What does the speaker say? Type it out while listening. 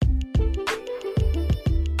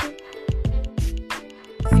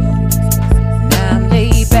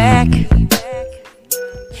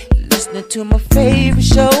to my favorite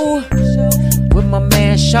show with my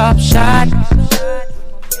man Sharp Shot.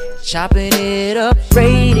 Chopping it up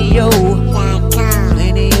radio.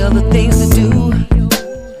 Plenty other things to do,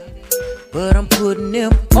 but I'm putting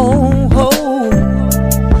them on hold.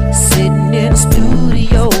 Sitting in the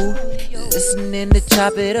studio, listening to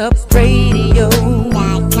Chop It Up radio.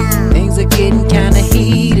 Things are getting kinda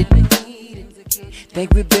heated.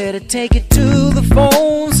 Think we better take it to the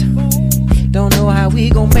phones. Don't know how we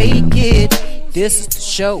gon' make it. This is the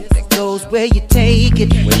show that goes where you take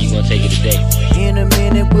it. Where you gonna take it today? In a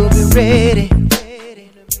minute we'll be ready,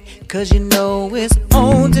 'cause you know it's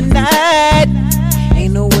on tonight.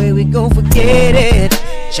 Ain't no way we gon' forget it.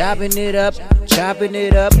 Chopping it up, chopping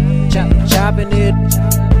it up, chopping it.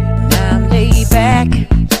 Now I'm laid back,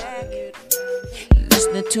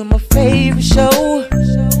 listening to my favorite show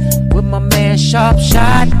with my man Sharp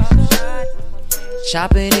Shot.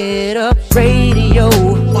 Chopping it up radio.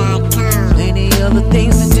 Plenty other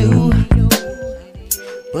things to do,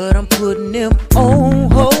 but I'm putting them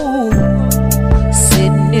on hold.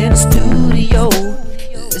 Sitting in the studio,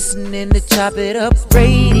 listening to Chop It Up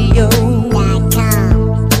radio.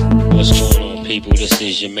 What's going on, people? This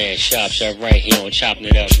is your man Sharp Shot right here on Chopping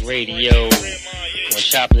It Up Radio, on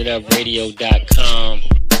choppingitupradio.com.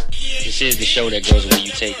 This is the show that goes where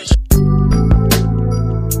you take it.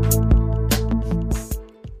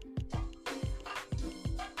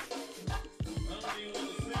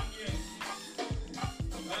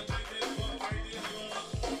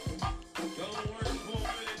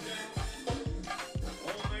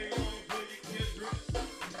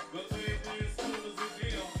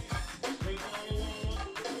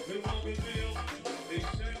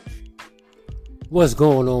 What's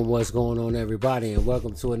going on, everybody, and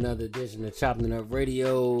welcome to another edition of Chopping It Up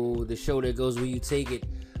Radio, the show that goes where you take it.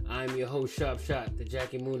 I'm your host, Sharp Shot, the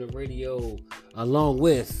Jackie Moon of Radio, along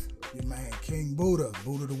with your man, King Buddha,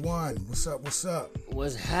 Buddha the One. What's up?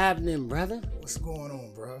 What's happening, brother? What's going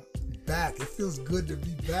on, bro? Back. It feels good to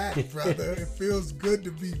be back, brother. It feels good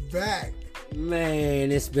to be back.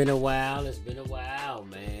 Man, it's been a while,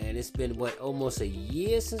 man. It's been, almost a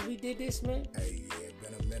year since we did this, man? Hey, yeah, it's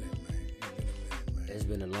been a minute, man. It's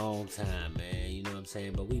been a long time, man. You know what I'm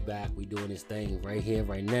saying? But we back. We doing this thing right here,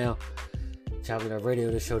 right now. Chopping It Up Radio,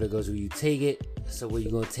 the show that goes where you take it. So where you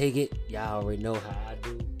gonna take it? Y'all already know how I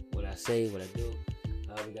do, what I say, what I do.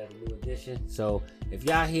 We got a new edition. So if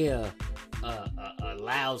y'all hear a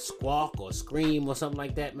loud squawk or scream or something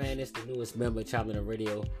like that, man, it's the newest member of Chopping It Up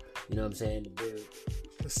Radio. You know what I'm saying? The bird.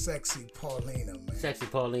 The sexy Paulina, man. Sexy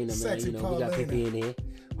Paulina, man. Sexy you know, Paulina.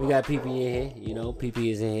 We got PP in here. You know, PP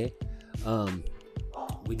is in here.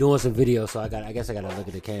 We doing some videos, so I guess I gotta look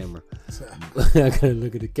at the camera. I gotta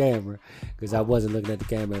look at the camera because I wasn't looking at the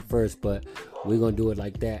camera at first, but we're gonna do it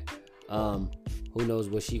like that. Who knows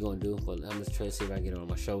what she gonna do? But I'm just trying to see if I can get it on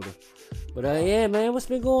my shoulder. But yeah, man, what's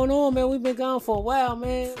been going on, man? We've been gone for a while,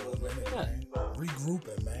 man. For a minute, man.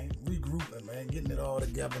 Regrouping, man. Getting it all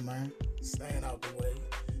together, man. Staying out the way,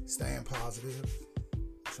 staying positive,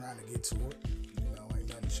 trying to get to it. You know, ain't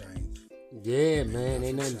nothing changed. Yeah, man,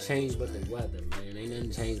 ain't nothing changed but the weather, man. You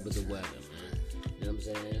know what I'm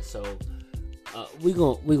saying? So, we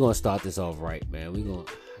gonna start this off right, man.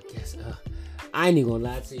 I ain't even gonna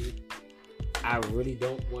lie to you. I really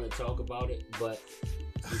don't want to talk about it, but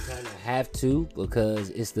we kind of have to because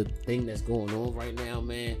it's the thing that's going on right now,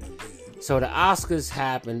 man. So the Oscars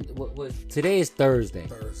happened. Today is Thursday.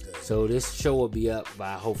 So this show will be up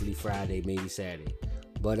by hopefully Friday, maybe Saturday.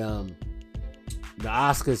 But the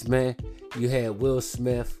Oscars, man. You had Will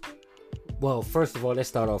Smith. Well, first of all, let's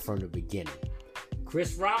start off from the beginning.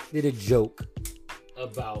 Chris Rock did a joke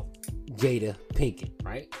about Jada Pinkett,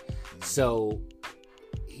 right? So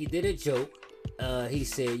he did a joke. He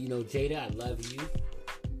said, you know, Jada, I love you.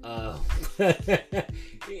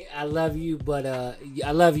 I love you, but I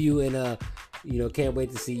love you, and you know, can't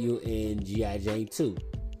wait to see you in G.I. Jane 2.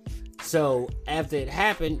 So after it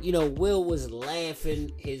happened, you know, Will was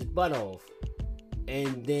laughing his butt off,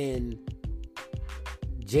 and then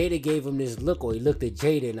Jada gave him this look, or he looked at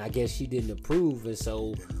Jada, and I guess she didn't approve. And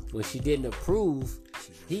so when she didn't approve,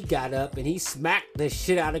 he got up and he smacked the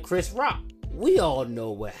shit out of Chris Rock. We all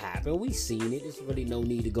know what happened. We seen it. There's really no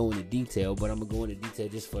need to go into detail, but I'm gonna go into detail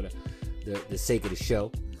just for the sake of the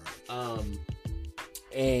show.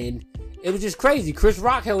 And it was just crazy. Chris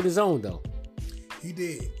Rock held his own though. He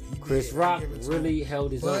did. Chris Rock really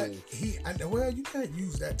held his own. Well, you can't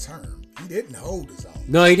use that term. He didn't hold his own.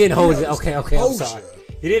 No, he didn't hold his own. Okay, I'm sorry.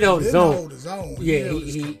 He didn't hold his own. Yeah,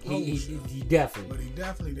 he definitely. But he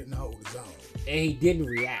definitely didn't hold his own. And he didn't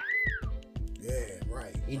react. Yeah,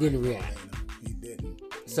 right. He didn't react. He didn't.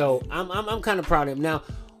 So I'm kind of proud of him. Now,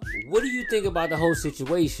 what do you think about the whole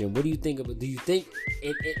situation? What do you think about? Do you think?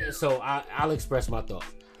 So I'll express my thoughts.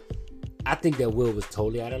 I think that Will was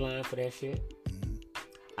totally out of line for that shit.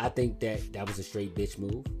 I think that was a straight bitch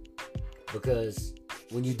move, because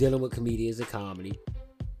when you're dealing with comedians and comedy,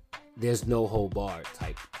 there's no hold bar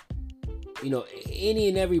type. Any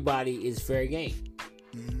and everybody is fair game.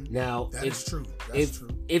 Now, That's true. That's true.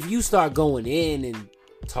 If you start going in and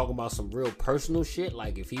talking about some real personal shit,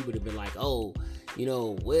 like if he would have been like, oh,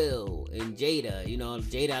 Will and Jada,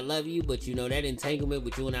 Jada, I love you, but that entanglement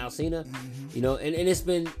with you and Alcina, and it's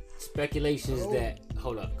been speculations that,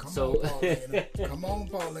 hold up. Come on,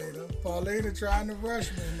 Paulina. Paulina trying to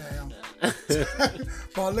rush me now.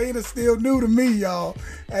 Paulina still new to me, y'all.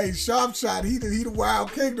 Hey, Sharp Shot, he the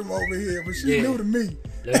wild kingdom over here, but she new to me.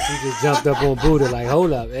 Look, she just jumped up on Buddha like,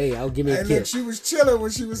 hold up, hey, I'll give me a kiss. Look, she was chilling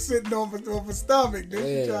when she was sitting on her stomach. Then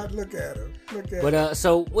she tried to look at her. But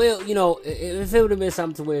so, Will, if it would have been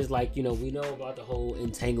something to where it's like, we know about the whole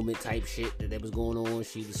entanglement type shit that was going on.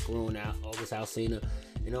 She was screwing out August Alsina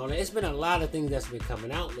and all that. It's been a lot of things that's been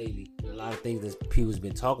coming out lately, and a lot of things that people's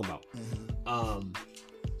been talking about.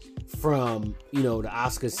 From the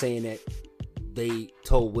Oscars saying that they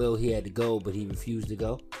told Will he had to go, but he refused to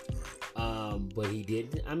go. But he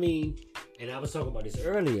didn't. I mean, and I was talking about this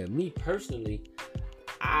earlier. Me personally,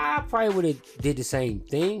 I probably would have did the same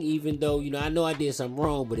thing, even though, I know I did something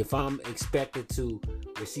wrong, but if I'm expected to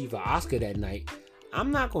receive an Oscar that night,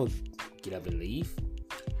 I'm not going to get up and leave.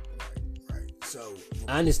 Right. So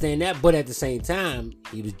I understand that, but at the same time,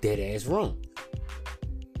 he was dead ass wrong.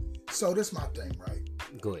 So this is my thing, right?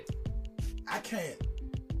 Go ahead.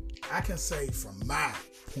 I can say from my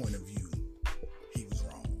point of view, he was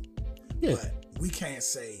wrong. Yeah. But we can't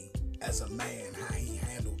say as a man how he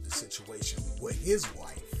handled the situation with his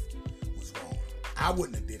wife was wrong. I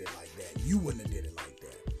wouldn't have did it like that. You wouldn't have did it like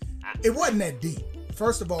that. It wasn't that deep.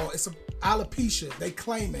 First of all, it's alopecia. They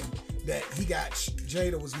claiming that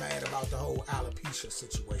Jada was mad about the whole alopecia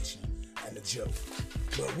situation and the joke.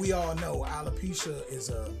 But we all know alopecia is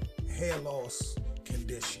a hair loss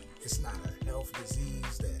condition. It's not a health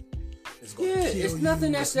disease that is going to kill you. It's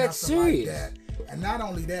nothing that's that Like serious. that. And not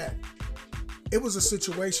only that, it was a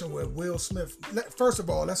situation where Will Smith, first of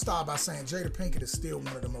all, let's start by saying Jada Pinkett is still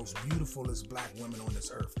one of the most beautifulest black women on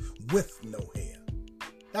this earth with no hair.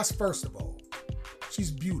 That's first of all.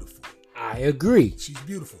 She's beautiful. I agree. She's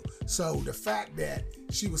beautiful. So the fact that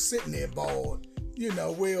she was sitting there bald,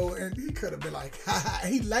 Will, and he could have been like,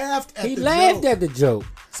 he laughed at the joke. He laughed at the joke.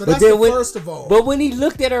 So that's first of all. But when he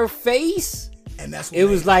looked at her face, and that's what it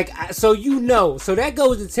was like, so so that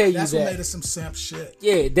goes to tell you that. That's what made it some simp shit.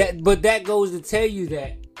 Yeah, but that goes to tell you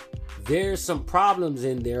that there's some problems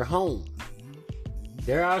in their home.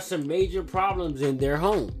 There are some major problems in their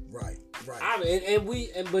home. Right.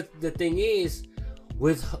 But the thing is,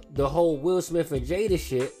 with the whole Will Smith and Jada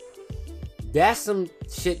shit, that's some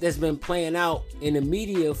shit that's been playing out in the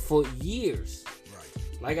media for years.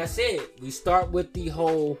 Right. Like I said, we start with the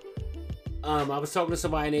whole. I was talking to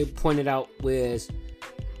somebody and they pointed out whereas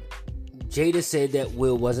Jada said that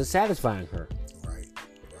Will wasn't satisfying her. Right.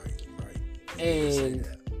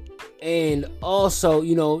 And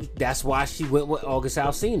also, that's why she went with August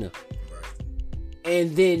Alsina. Right.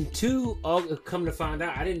 And then come to find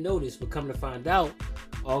out, I didn't know this, but come to find out,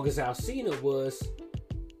 August Alsina was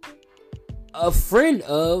a friend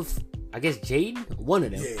of, I guess, Jaden, one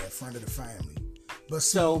of them. Yeah, a friend of the family. But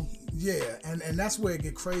so, yeah, and that's where it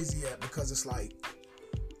get crazy at, because it's like,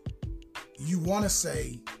 you want to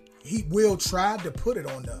say, Will tried to put it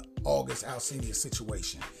on the August Alsina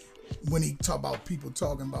situation. When he talk about people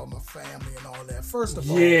talking about my family and all that. First of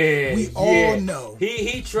all, we all know.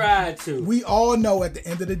 He tried to. We all know at the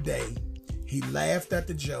end of the day, he laughed at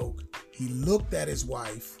the joke. He looked at his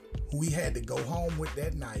wife, who he had to go home with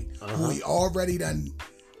that night, who he already done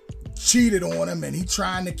cheated on him, and he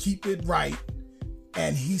trying to keep it right.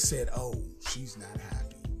 And he said, "Oh, she's not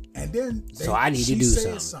happy." And then I need to do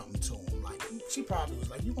something to him. Like she probably was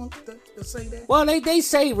like, "You want to say that?" Well, they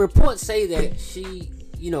say reports say that she.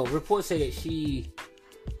 Reports say that she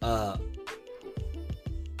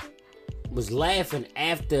was laughing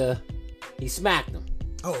after he smacked him.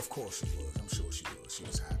 Oh, of course she was. I'm sure she was. She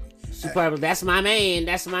was happy. She probably, that's my man.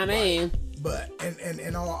 That's my man. But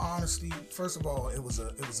in all honesty, first of all, it was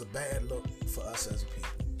a bad look for us as a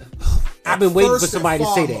people. I've been waiting for somebody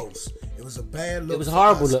to say that. It was a bad look. It was a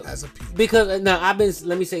horrible look as a people. Because now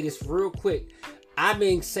let me say this real quick. I've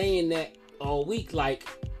been saying that all week. Like,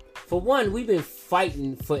 for one, we've been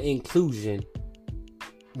fighting for inclusion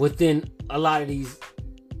within a lot of these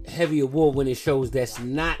heavy award-winning shows that's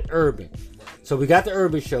not urban. So we got the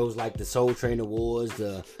urban shows like the Soul Train Awards,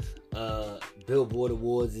 the Billboard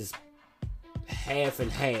Awards is half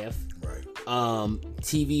and half. Right.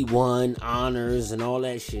 TV One honors and all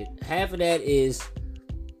that shit. Half of that is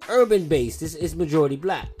urban based. It's majority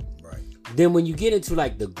black. Right. Then when you get into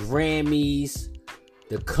like the Grammys,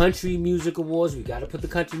 the Country Music Awards, we got to put the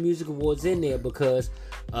Country Music Awards in there because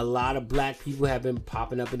a lot of black people have been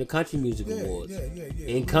popping up in the Country Music Awards. Yeah.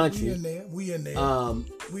 In country. We in there.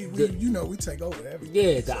 We we take over everything.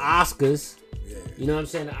 Yeah, the Oscars. Yeah. You know what I'm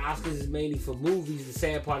saying? The Oscars is mainly for movies. The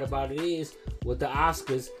sad part about it is, with the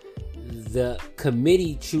Oscars, the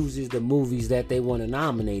committee chooses the movies that they want to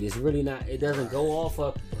nominate. It's really not, it doesn't go off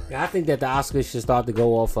of, I think that the Oscars should start to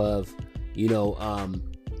go off of,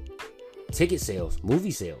 ticket sales,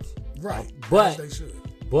 movie sales. Right. But, they should.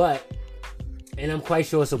 And I'm quite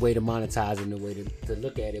sure it's a way to monetize it and a way to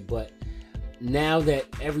look at it. But now that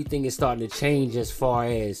everything is starting to change as far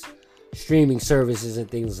as streaming services and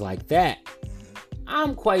things like that,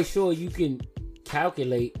 I'm quite sure you can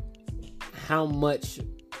calculate how much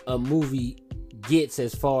a movie gets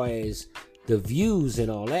as far as the views and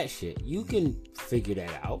all that shit. You can figure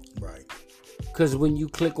that out. Right. Because when you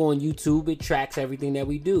click on YouTube, it tracks everything that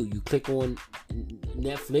we do. You click on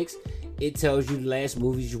Netflix, it tells you the last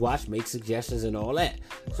movies you watched, make suggestions and all that.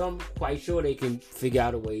 So I'm quite sure they can figure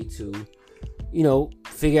out a way to,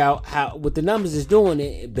 figure out how what the numbers is doing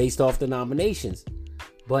it based off the nominations.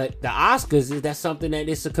 But the Oscars, that's something that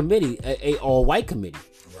it's a committee, a all-white committee.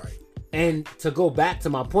 Right. And to go back to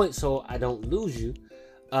my point, so I don't lose you,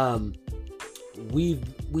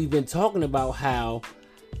 we've been talking about how,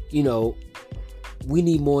 we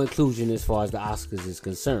need more inclusion as far as the Oscars is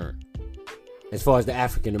concerned, as far as the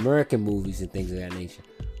African American movies and things of that nature,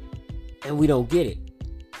 and we don't get it.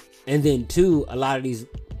 And then two, a lot of these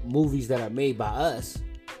movies that are made by us,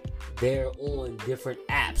 they're on different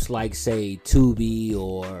apps, like say Tubi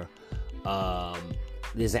or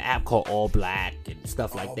there's an app called All Black and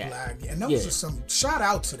stuff like that. Black. And those are some shout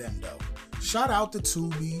out to them though. Shout out to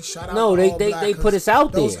Tubi. Shout out. No, to they Black, put us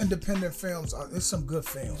out there. Those independent films it's some good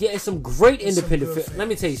films. Yeah, it's some great independent films. Let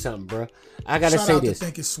me tell you something, bro. I gotta say this. Shout out to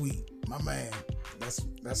Think It's Sweet, my man.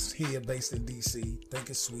 That's here based in DC. Think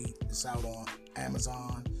It's Sweet. It's out on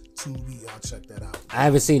Amazon, Tubi. Y'all check that out. I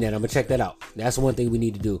haven't seen that. I'm gonna check that out. That's one thing we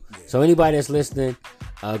need to do. Yeah. So anybody that's listening,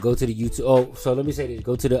 go to the YouTube. Oh, so let me say this.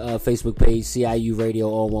 Go to the Facebook page, CIU Radio,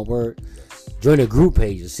 all one word. Yes. Join the group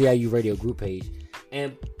page, the CIU Radio group page.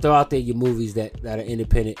 And throw out there your movies that are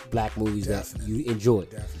independent black movies that you enjoy.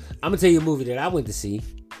 Definitely. I'm gonna tell you a movie that I went to see.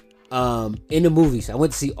 In the movies, I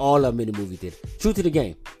went to see all of them in the movie theater. True to the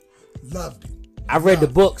Game. Loved it. I read the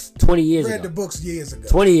books 20 years ago. Read the books years ago.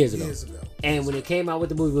 20 years ago. And when it came out with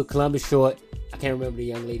the movie with Columbus Short, I can't remember the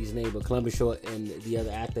young lady's name, but Columbus Short and the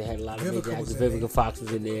other actor had a lot of major actors. Vivica Fox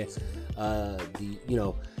was in there.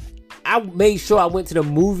 I made sure I went to the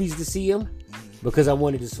movies to see him because I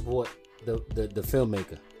wanted to support the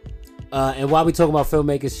filmmaker. And while we talking about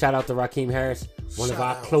filmmakers, shout out to Raheem Harris, one of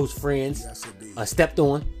our close friends. Yes, indeed. Stepped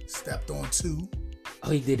On 2. Oh,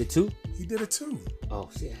 he did it too? He did it too. Oh,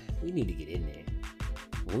 see, we need to get in there.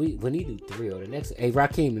 When he do 3 or the next, hey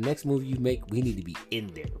Raheem, the next movie you make, we need to be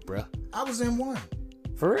in there, bruh. I was in 1.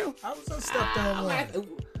 For real? I was on Stepped On 1.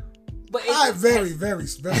 But very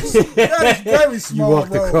small. You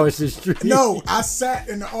walked role. Across the street. No, I sat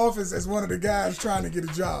in the office as one of the guys trying to get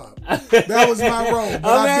a job. That was my role, but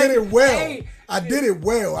I did it well. Hey, I did it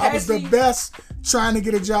well. I was the best trying to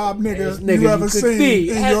get a job nigga you ever seen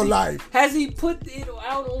in your life. Has he put it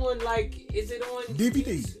out on is it on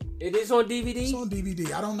DVD? It is on DVD? It's on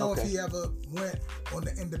DVD. I don't know if he ever went on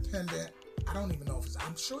the independent. I don't even know if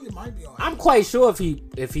I'm sure it might be on. I'm quite sure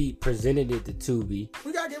if he presented it to Tubi.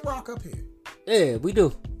 We gotta get Rock up here. Yeah, we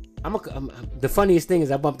do. The funniest thing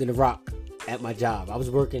is I bumped into Rock at my job. I was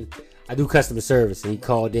working. I do customer service, and he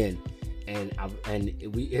called in,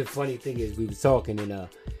 the funny thing is we was talking, and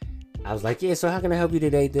I was like, yeah. So how can I help you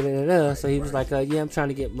today? So he was like, yeah, I'm trying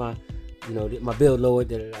to get my, my bill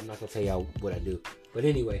lowered. I'm not gonna tell y'all what I do, but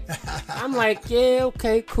anyway, I'm like, yeah,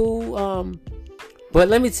 okay, cool. But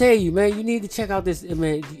let me tell you, man, you need to check out this,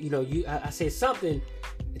 man. I said something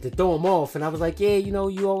to throw him off, and I was like, yeah,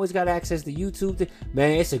 you always got access to YouTube.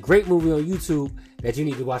 Man, it's a great movie on YouTube that you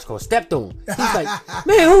need to watch called Stepped On. He's like,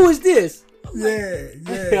 man, who is this?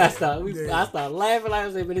 Yeah. I started laughing. I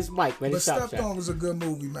was like, man, it's Mike, man. But Stepped On was a good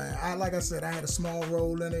movie, man. Like I said, I had a small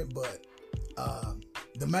role in it, but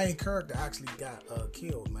the main character actually got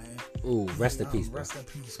killed, man. Ooh, rest in peace. Rest in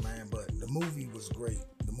peace, man. But the movie was great.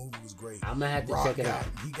 I'm gonna have to check it out.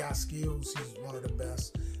 He got skills. He's one of the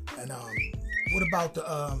best. And what about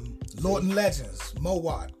Lord and Legends,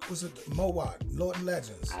 Mowat. Was it Mowat? Lord and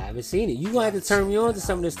Legends. I haven't seen it. You gonna have to turn me on to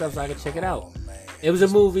some of this stuff so I can check it out. Oh, man. It was a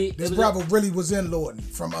movie. This brother really was in Lorton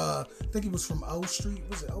from I think he was from O Street.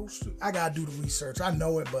 Was it O Street? I gotta do the research. I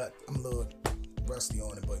know it, but I'm a little rusty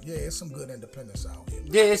on it. But yeah, it's some good independence out here.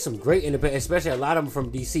 Yeah, it's some great independent, especially a lot of them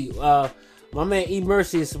from DC. My man E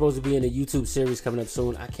Mercy is supposed to be in a YouTube series coming up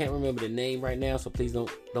soon. I can't remember the name right now, so please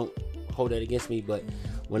don't hold that against me. But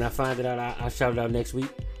when I find it out, I'll shout it out next week.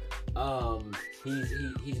 He's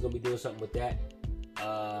gonna be doing something with that.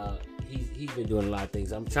 He's been doing a lot of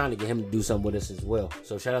things. I'm trying to get him to do something with us as well.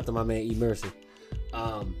 So shout out to my man E Mercy.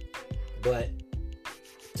 But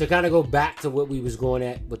to kind of go back to what we was going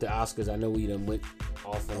at with the Oscars, I know we done went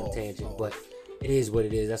off on a tangent, but it is what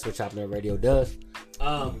it is. That's what Chopping Up Radio does.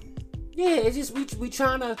 Yeah, it's just we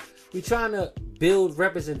trying to build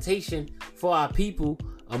representation for our people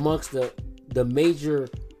amongst the major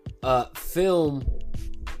film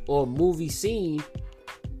or movie scene.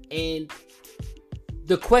 And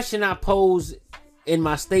the question I pose in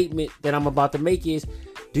my statement that I'm about to make is,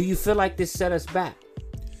 do you feel like this set us back?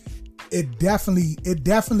 It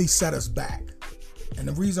definitely set us back. And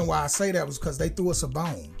the reason why I say that was because they threw us a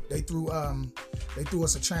bone. They threw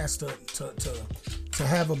us a chance to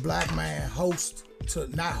have a black man to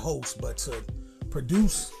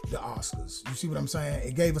produce the Oscars. You see what I'm saying?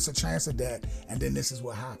 It gave us a chance at that, and then this is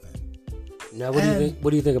what happened. Now, what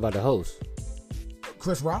do you think about the host?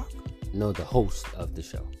 Chris Rock? No, the host of the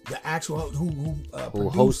show. The actual who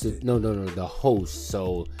hosted it. No, the host.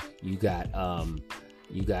 So you got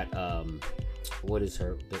what is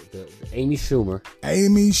her the Amy Schumer.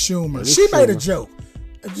 She made a joke.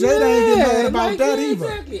 Jada ain't get mad about that either.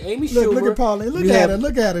 Exactly. Amy Schumer. Look at Pauline.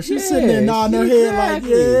 Look at her. She's sitting there nodding her head like,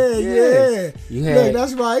 yeah. Look,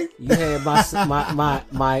 that's right. You had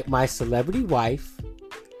my celebrity wife.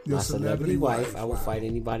 Your my celebrity wife. I would fight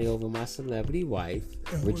anybody over my celebrity wife,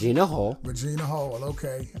 Regina Hall. Regina Hall.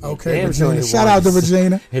 Okay. Regina. Shout out to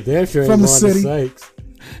Regina. Damn sure from the city.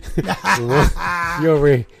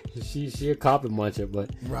 She a carpet muncher, but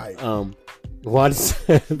right. Wanda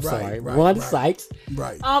Sykes.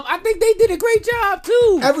 Right. I think they did a great job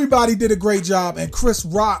too. Everybody did a great job, and Chris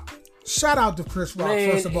Rock. Shout out to Chris Rock.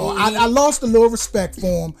 Man, first of all, I lost a little respect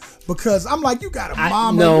for him because I'm like, you got a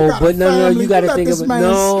mama, you got a family, you got to think this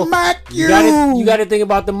man smack you. You got to think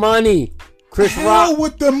about the money. Chris Rock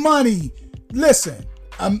with the money. Listen,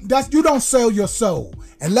 that's you don't sell your soul.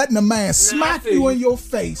 And letting a man smack you in your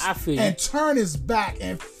face and turn his back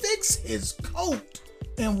and fix his coat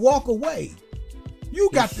and walk away. You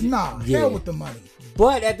got to hell with the money.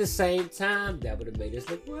 But at the same time, that would have made us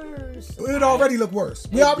look worse. It already looked worse.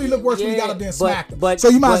 We already looked worse when we got up there and smacked him. So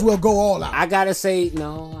you might as well go all out. I gotta say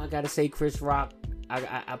Chris Rock.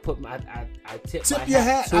 I tip my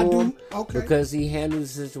hat to him because he handled the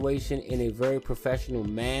situation in a very professional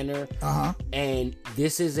manner. And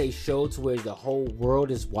this is a show to where the whole world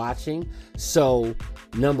is watching. So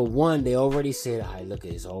number one, they already said, "All right, look,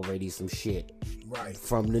 it's already some shit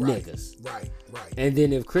from the niggas." Right. And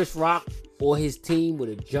then if Chris Rock or his team would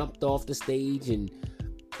have jumped off the stage and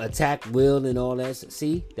attacked Will and all that,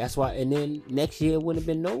 see, that's why. And then next year wouldn't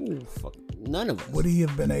have been none of us. Would he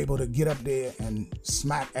have been able to get up there and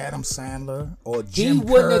smack Adam Sandler or Jim Curry?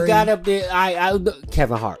 He wouldn't have got up there.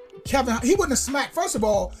 Kevin Hart. He wouldn't have smacked. First of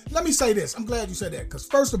all, let me say this. I'm glad you said that because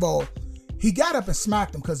first of all, he got up and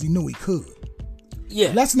smacked him because he knew he could.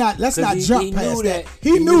 Yeah. Let's not jump past that.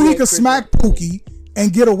 He knew he could smack Pookie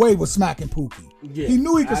and get away with smacking Pookie. Yeah, he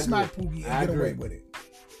knew he could smack Pookie and get away with it.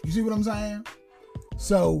 You see what I'm saying?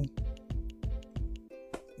 So,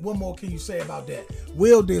 what more can you say about that?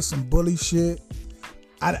 Will did some bully shit.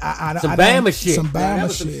 Some Bama shit. Some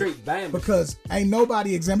Bama shit. Because ain't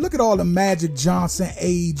nobody exempt. Look at all the Magic Johnson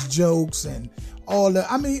age jokes and all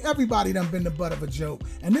the. I mean, everybody done been the butt of a joke.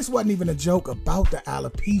 And this wasn't even a joke about the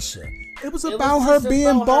alopecia. It was about her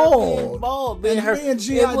being bald. Being G.I.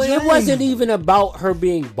 Jane. It wasn't even about her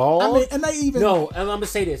being bald. I mean, and they even. No, and I'm going to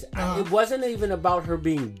say this. It wasn't even about her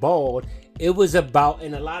being bald. It was about,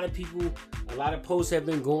 and a lot of posts have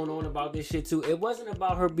been going on about this shit too. It wasn't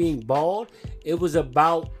about her being bald. It was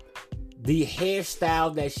about the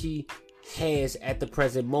hairstyle that she has at the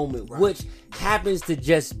present moment, which happens to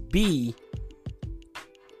just be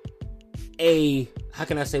a, how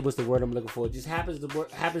can I say, what's the word I'm looking for? It just happens to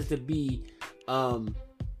be I'm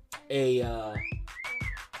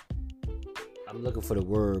looking for the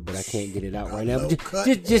word, but I can't get it out right now.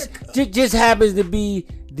 Just happens to be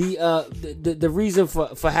the reason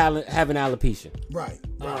for having alopecia. Right.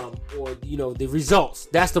 Or the results.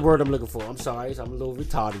 That's the word I'm looking for. I'm sorry, I'm a little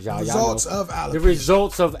retarded, y'all. Results y'all know. of alopecia. The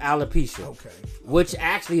results of alopecia. Okay. Which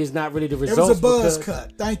actually is not really the It results. was a buzz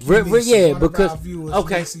cut. Thank you, Niecy. Yeah, One because of our viewers,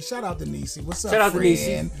 okay. Niecy. Shout out to Niecy. What's up, Shout out to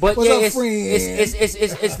friend? Niecy. But What's yeah, up,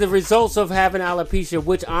 it's the results of having alopecia,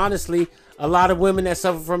 which honestly, a lot of women that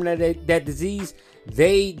suffer from that disease,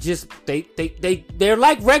 they're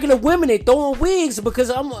like regular women. They throw on wigs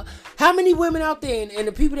because how many women out there and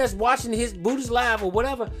the people that's watching his Buddhist Live or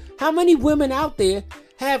whatever, how many women out there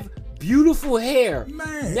have beautiful hair,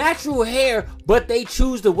 natural hair, but they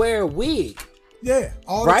choose to wear a wig? Yeah,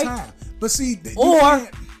 all right? the time. But see, I'm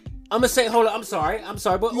gonna say, hold on, I'm sorry,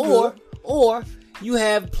 but or you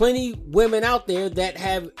have plenty women out there that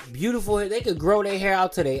have beautiful hair. They could grow their hair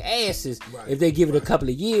out to their asses if they give it a couple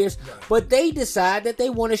of years. But they decide that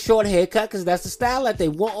they want a short haircut because that's the style that they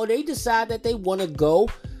want, or they decide that they want to go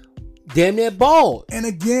damn near bald. And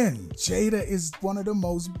again, Jada is one of the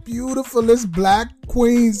most beautifulest black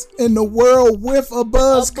queens in the world with a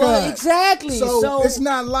buzz cut. Exactly. So it's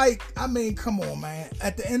not like, come on, man.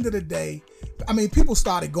 At the end of the day, people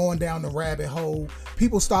started going down the rabbit hole.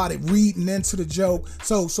 People started reading into the joke.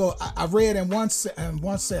 So I read in one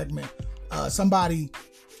segment, somebody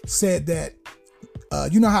said that,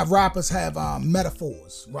 you know how rappers have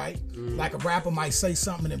metaphors, right? Like a rapper might say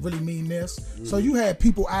something and it really mean this. So you had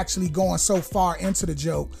people actually going so far into the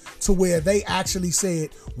joke to where they actually said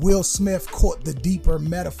Will Smith caught the deeper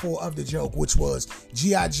metaphor of the joke, which was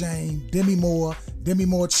G.I. Jane, Demi Moore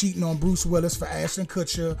cheating on Bruce Willis for Ashton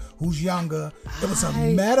Kutcher, who's younger. It was a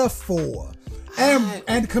metaphor.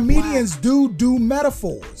 And comedians do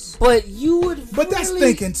metaphors. But you would But that's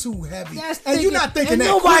thinking too heavy. And you're not thinking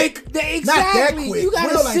that quick. Exactly. Not that quick.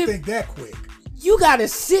 Will ain't think that quick. You gotta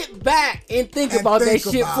sit back and think about that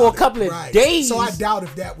shit for a couple of days. So I doubt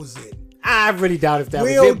if that was it. I really doubt if that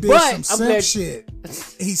Will was it. Did But some simp shit.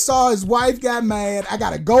 He saw his wife got mad. I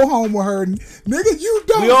gotta go home with her. Nigga, you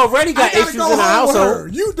don't. We already got issues in the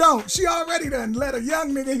household. You don't. She already done let a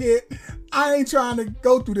young nigga hit. I ain't trying to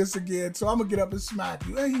go through this again, so I'm gonna get up and smack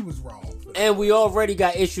you. And he was wrong. And we already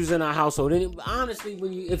got issues in our household. And honestly,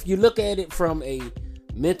 if you look at it from a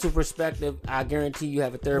mental perspective, I guarantee you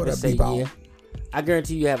have a therapist say yeah. I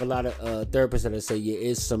guarantee you have a lot of therapists that say yeah,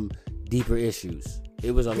 it's some deeper issues.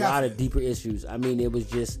 It was a lot of deeper issues. It was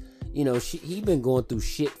just, he been going through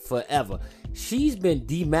shit forever. She's been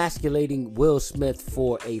demasculating Will Smith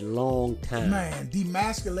for a long time. Man,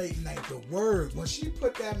 demasculating ain't the word. When she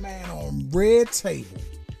put that man on red table,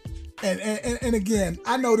 and again,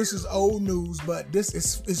 I know this is old news, but this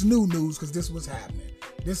is new news because this was happening.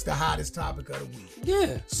 This is the hottest topic of the week.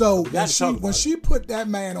 Yeah. So when she put that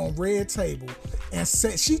man on red table and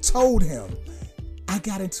said, she told him, I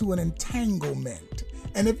got into an entanglement.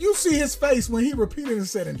 And if you see his face when he repeated and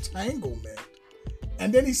said entanglement,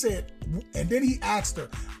 and then he asked her,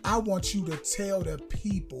 I want you to tell the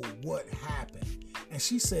people what happened. And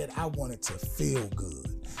she said, I wanted to feel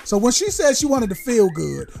good. So when she said she wanted to feel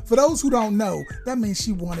good, for those who don't know, that means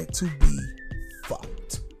she wanted to be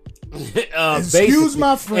fucked. Excuse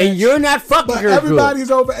my French. And you're not fucking her. Everybody's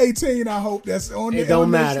over 18. I hope that's on the. It don't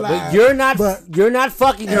matter. But you're not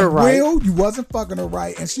fucking her right. Will, you wasn't fucking her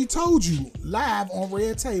right, and she told you live on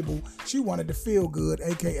Red Table she wanted to feel good,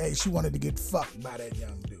 aka she wanted to get fucked by that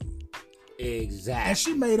young dude. Exactly. And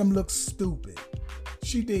she made him look stupid.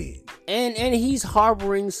 She did. And he's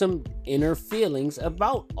harboring some inner feelings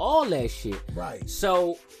about all that shit. Right.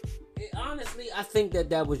 So honestly, I think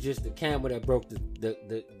that was just the camel that broke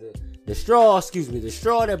the straw. Excuse me, the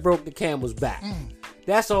straw that broke the camel's back.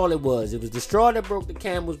 That's all it was. It was the straw that broke the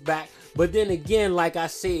camel's back. But then again, like I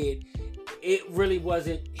said, it really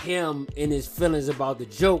wasn't him and his feelings about the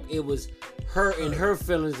joke. It was her and her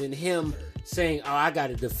feelings and him saying, "Oh, I got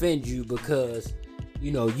to defend you because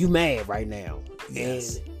you mad right now."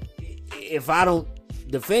 Yes. And if I don't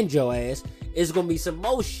defend your ass, it's gonna be some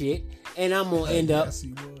more shit, and I'm gonna end up.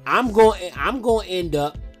 I'm gonna end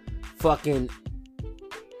up fucking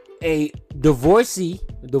a divorcee,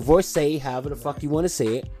 however the fuck you want to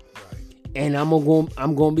say it. Right. And I'm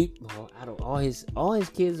gonna be. All his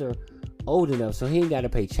kids are old enough, so he ain't got to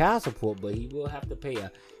pay child support, but he will have to pay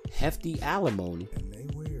a hefty alimony. And they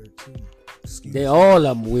weird too. They all of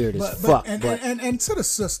them weird as fuck. And to the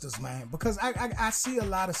sisters, man, because I see a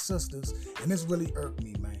lot of sisters, and this really irked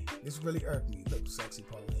me, man. This really irked me. Look, sexy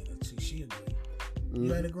Paulina, she agreed.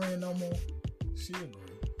 You ain't agreeing no more? She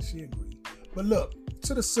agreed. But look,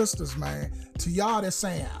 to the sisters, man, to y'all that's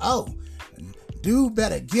saying, oh, dude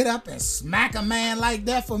better get up and smack a man like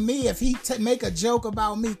that for me if he make a joke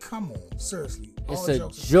about me. Come on, seriously. It's a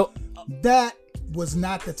joke. That was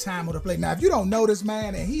not the time or the place. Now, if you don't know this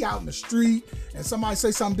man and he out in the street and somebody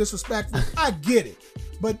say something disrespectful, I get it.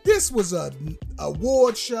 But this was a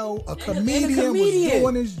award show. A comedian was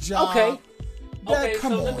doing his job. Okay.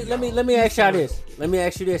 Come so on, let me ask y'all this. Let me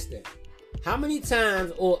ask you this then. How many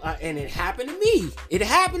times, and it happened to me. It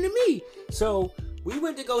happened to me. So we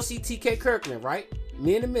went to go see TK Kirkland, right?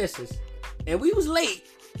 Me and the missus, and we was late.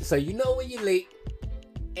 So you know when you're late,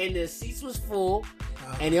 and the seats was full,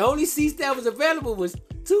 and the only seats that was available was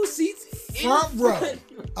 2 seats front row.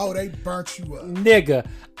 Oh, they burnt you up, nigga.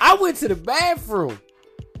 I went to the bathroom,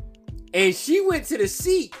 and she went to the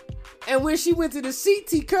seat. And when she went to the seat,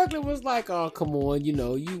 T. Kirkland was like, "Oh, come on,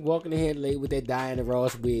 you walking ahead late with that Diana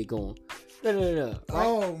Ross wig on." Right?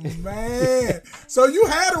 Oh man! So you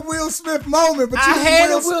had a Will Smith moment, but you had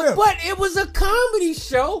Will Smith. But it was a comedy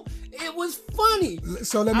show. It was funny.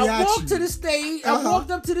 So let me ask you. I walked to the stage. I walked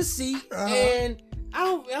up to the seat, and I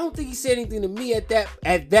don't think he said anything to me at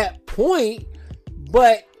that point.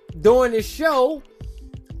 But during the show,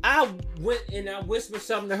 I went and I whispered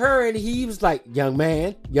something to her, and he was like, young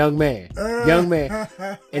man. And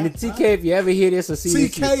the TK, if you ever hear this or see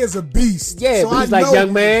this, TK is a beast. Yeah, so but he's like,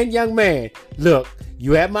 young man, look,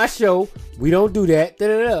 you at my show. We don't do that.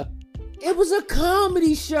 It was a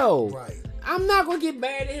comedy show. Right. I'm not going to get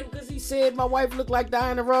mad at him because he said my wife looked like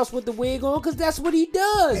Diana Ross with the wig on, because that's what he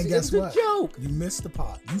does. And guess what? A joke. You missed the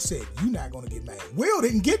part. You said you're not going to get mad. Will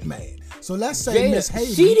didn't get mad. So let's say Miss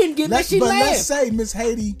Haiti. She didn't get mad. She laughed. But let's say Miss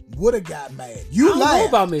Haiti would have got mad. I don't know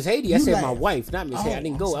about Miss Haiti. I said laughed. My wife, not Miss Haiti. I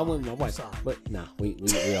didn't go. I went with my wife. Sorry. But nah, we all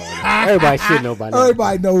know. Everybody should know by now.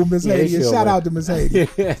 Everybody know who Miss Haiti is. Shout out to Miss Haiti.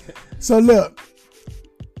 So look,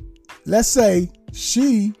 let's say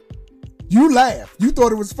you laughed. You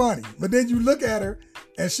thought it was funny. But then you look at her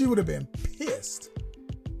and she would have been pissed.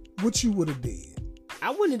 What you would have did?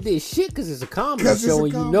 I wouldn't have did shit because it's a comedy show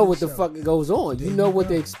and you know what the fuck goes on. You know what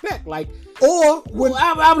to expect. Like, or when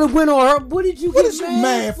I would have went on her. What did you get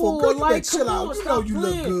mad for? Girl, you like, chill out. You know you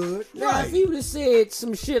look good. Now, right. if he would have said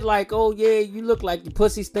some shit like, "Oh yeah, you look like your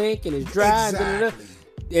pussy stink and it's dry,"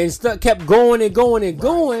 and kept going and going and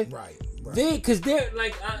going. Right. Then, because they're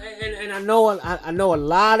like, and I know a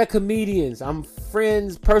lot of comedians. I'm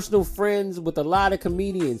personal friends with a lot of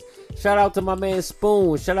comedians. Shout out to my man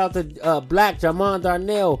Spoon. Shout out to Black, Jamon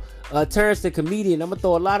Darnell, Terrence the comedian. I'm gonna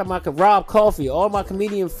throw a lot of my Rob Coffee, all my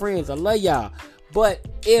comedian friends. I love y'all. But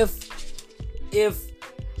if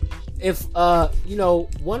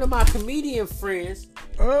one of my comedian friends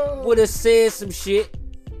would have said some shit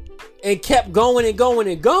and kept going and going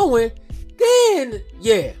and going, then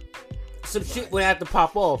yeah, some shit would have to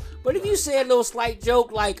pop off. But if you say a little slight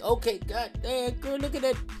joke like, okay, goddamn girl, look at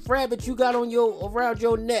that rabbit you got on around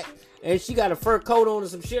your neck, and she got a fur coat on or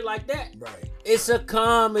some shit like that. Right. It's a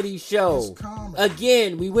comedy show. It's comedy.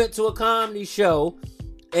 Again, we went to a comedy show,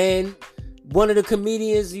 and one of the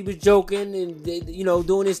comedians, he was joking and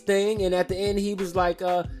doing his thing, and at the end he was like,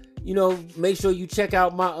 make sure you check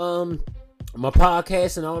out my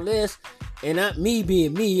podcast and all this. And not me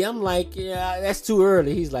being me, I'm like, yeah, that's too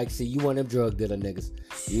early. He's like, see, you one of them drug dealer niggas.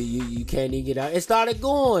 You can't even get out. It started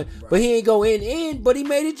going, but he ain't go in, but he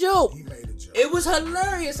made a joke. It was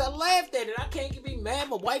hilarious. I laughed at it. I can't be mad.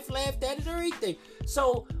 My wife laughed at it or anything.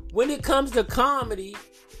 So when it comes to comedy,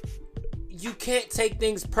 you can't take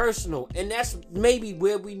things personal, and that's maybe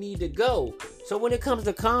where we need to go. So when it comes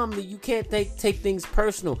to comedy, you can't take things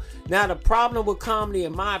personal. Now the problem with comedy,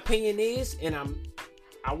 in my opinion, is, and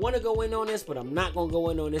I want to go in on this, but I'm not going to go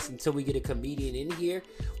in on this until we get a comedian in here,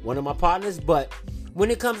 one of my partners. But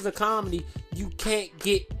when it comes to comedy, you can't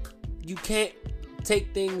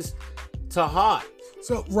take things to heart.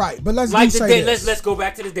 So right, but let's go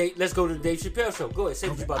back to the date. Let's go to the Dave Chappelle show. Go ahead, say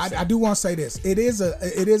what you're about to say. I do want to say this. It is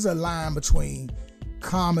a line between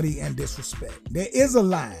comedy and disrespect. There is a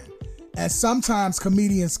line, and sometimes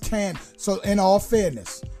comedians can. So in all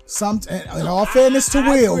fairness. To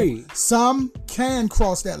Will, agree. Some can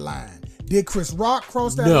cross that line. Did Chris Rock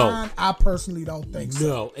cross that line? I personally don't think so.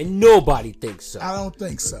 No, and nobody thinks so. I don't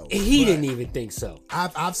think so. He didn't even think so.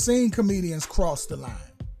 I've seen comedians cross the line.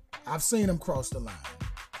 I've seen them cross the line.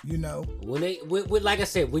 When like I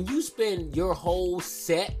said, when you spend your whole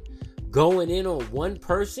set going in on one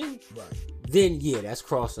person, right, then yeah, that's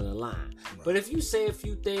crossing the line. Right. But if you say a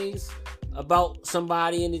few things about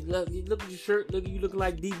somebody and look at your shirt, you looking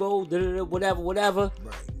like Debo, whatever.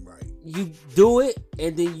 Right. You do it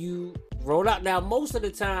and then you roll out. Now, most of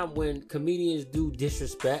the time when comedians do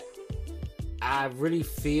disrespect, I really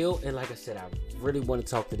feel, and like I said, I really want to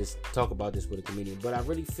talk about this with a comedian, but I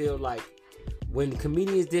really feel like when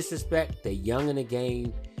comedians disrespect, they're young in the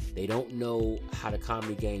game, they don't know how the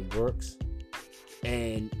comedy game works,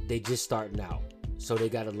 and they just starting out. so they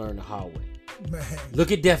got to learn the hard way. Man.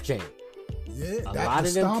 Look at Def Jam. Yeah, A lot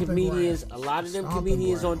of them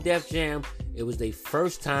comedians on Death. Def Jam, it was their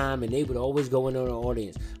first time, and they would always go in on the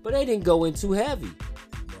audience, but they didn't go in too heavy.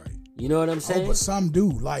 Right. You know what I'm saying? Oh, but some do.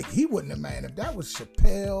 Like, he wouldn't have, man, if that was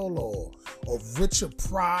Chappelle or Richard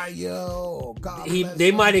Pryor or God bless They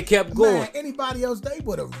him, might have kept going. man, anybody else, they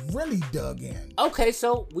would have really dug in. Okay,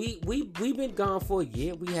 so we've been gone for a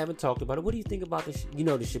year. We haven't talked about it. What do you think about the the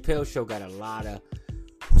Chappelle show got a lot of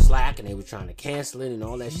slack, and they were trying to cancel it and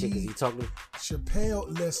all that shit because he talking. Chappelle,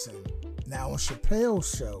 listen. Now on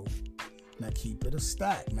Chappelle's show, now keep it a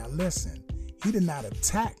stack. Now listen, he did not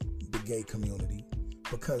attack the gay community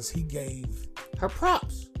because he gave Her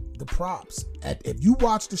props. the props. If you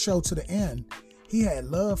watch the show to the end, he had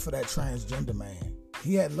love for that transgender man.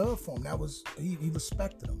 He had love for him. That was he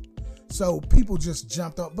respected him. So people just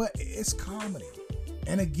jumped up, but it's comedy.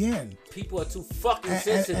 And again, People are too fucking and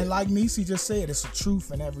sensitive. like Niecy just said, it's a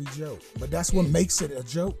truth in every joke. But that's what makes it a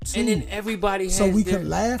joke too. And then everybody has so we their, can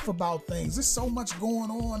laugh about things. There's so much going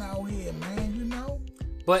on out here, man. You know.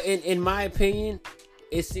 But in my opinion,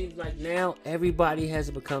 it seems like now everybody has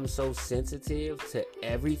become so sensitive to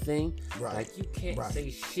everything. Right. Like you can't Right. say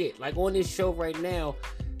shit. Like on this show right now,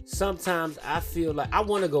 sometimes I feel like I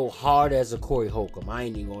want to go hard as a Corey Holcomb. I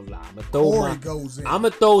ain't even gonna lie. Corey goes in. I'm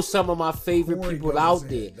gonna throw some of my favorite Corey people goes out in.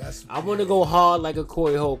 there. That's- I want to go hard like a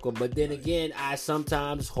Corey Holcomb, but then again, I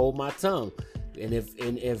sometimes hold my tongue. And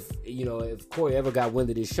if Corey ever got wind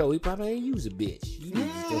of this show, he probably ain't use a bitch.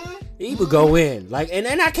 He would go in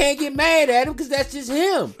and I can't get mad at him because that's just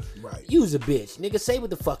him. Right. Use a bitch, nigga. Say what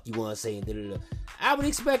the fuck you want to say. And da-da-da. I would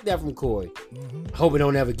expect that from Corey. Hope it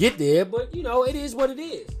don't ever get there, but it is what it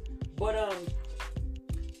is. But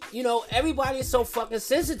everybody is so fucking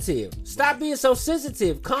sensitive. Stop being so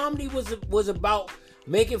sensitive. Comedy was about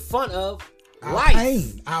making fun of Our life.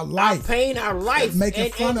 pain, our life. Our pain, our life.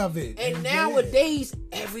 Making fun of it. And And nowadays,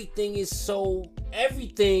 everything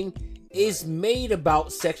is made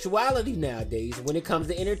about sexuality nowadays when it comes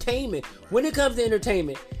to entertainment. When it comes to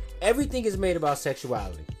entertainment, everything is made about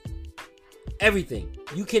sexuality. Everything.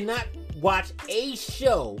 You cannot watch a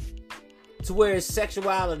show to where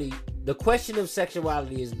sexuality, the question of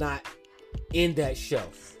sexuality is not in that show.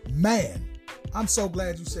 Man, I'm so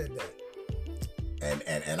glad you said that.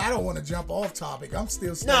 And I don't want to jump off topic. I'm still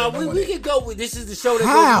No, standing on we it. can go with this is the show that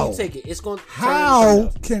How? goes, we take it. It's going to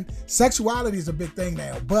How can sexuality is a big thing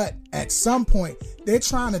now, but at some point they're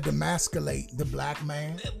trying to demasculate the black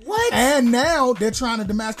man. What? And now they're trying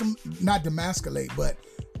to not demasculate, but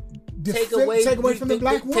Take away from the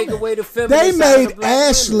black woman. Take away the feminine They side of made the black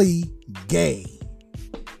Ashley gay.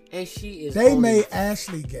 and she is. They only- made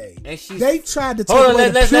Ashley gay. And she's- They tried to take Hold on, away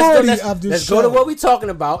the let's purity go. of this Let's show. go to what we're talking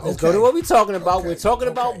about. Let's go Okay. to what we're talking about. Okay. We're talking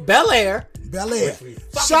Okay. about Bel Air. Bel Air. fucking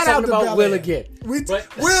Shout out talking to about Bel Will Air. again.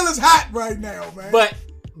 But- Will is hot right now, man. But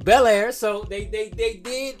Bel Air, so they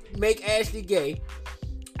did make Ashley gay.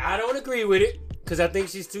 I don't agree with it because I think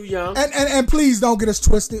she's too young. And please don't get us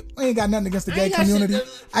twisted. I ain't got nothing against the I gay ain't got shit community.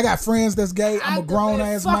 to- I got friends that's gay. I'm a grown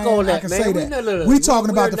ass Fuck man. all that, I can man. say We- that. no. We talking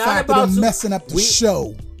about We're the not fact that about they're to- messing up the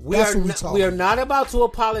show. That's what we talking. We are not about to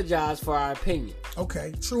apologize for our opinion.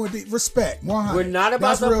 Okay, true indeed. Respect. 100. We're not about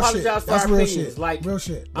That's to real apologize shit. for That's our real opinions. shit. Like real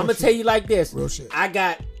shit. I'm Real gonna shit. tell you like this. Real shit. I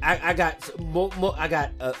got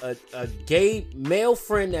a gay male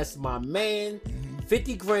friend that's my man.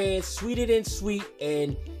 50 grand, sweeter than sweet,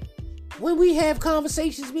 and when we have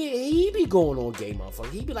conversations, he be going on gay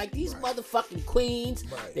motherfuckers. He be like, these motherfucking queens,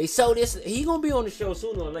 Right. they so this. He gonna be on the show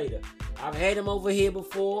sooner or later. I've had him over here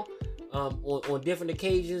before, on different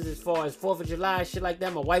occasions as far as 4th of July, shit like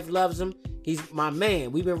that. My wife loves him. He's my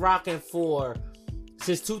man. We've been rocking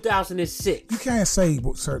since 2006. You can't say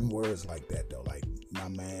certain words like that though. Like my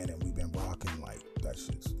man, and we've been rocking like that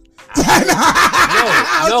shit's.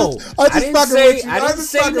 No, I just fucking with you. I didn't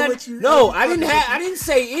say fucking nothing. with you. No, I just I didn't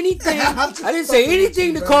say anything. I'm just I didn't say fucking with anything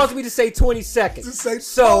you, that man. caused me to say 20 seconds. Just say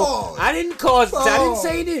so pause. I didn't cause. I didn't Pause.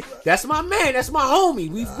 say anything. That's my man. That's my homie.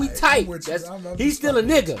 We Alright, tight. I'm with you. That's I'm he's just still a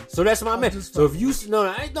fucking with nigga. So that's my man. just So if fucking you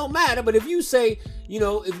it don't matter. But if you say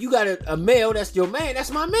if you got a male that's your man,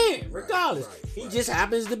 that's my man. Regardless, he just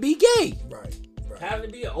happens to be gay. Right.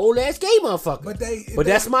 Having to be an old ass gay motherfucker. But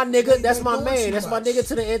that's my nigga. they That's my doing man. too That's my much. nigga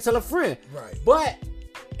to the end, tell a friend. Right. But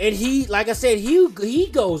he, like I said, he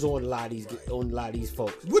goes on a lot of these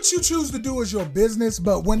folks. What you choose to do is your business,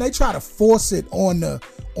 but when they try to force it on the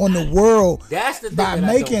world, That's the thing by that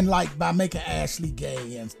I making Ashley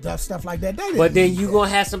gay and stuff like that. But then you gonna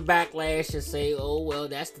have some backlash and say, "Oh well,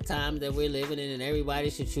 that's the time that we're living in, and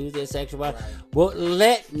everybody should choose their sexuality." Right. Well,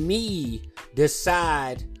 let me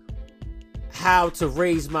decide how to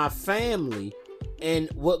raise my family and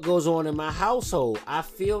what goes on in my household. I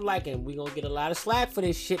feel like, and we're gonna get a lot of slack for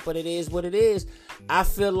this shit, but it is what it is. I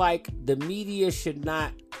feel like the media should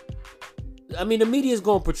not. I mean, the media is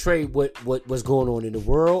gonna portray what's going on in the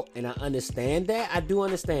world, and I understand that. I do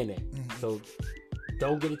understand that. So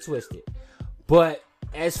don't get it twisted. But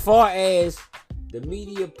as far as the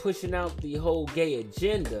media pushing out the whole gay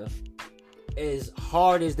agenda, as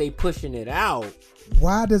hard as they pushing it out,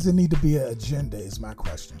 why does it need to be an agenda is my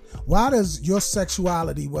question. Why does your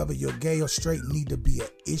sexuality, whether you're gay or straight, need to be an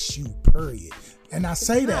issue, period? And I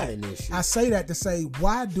say that to say,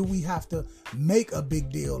 why do we have to make a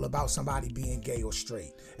big deal about somebody being gay or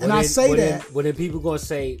straight? And then people gonna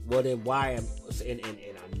say, well, then why am and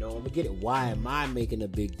I know I'm gonna get it. Why am I making a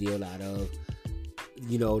big deal out of,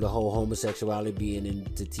 you know, the whole homosexuality being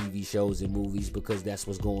into TV shows and movies, because that's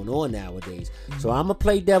what's going on nowadays. So I'm gonna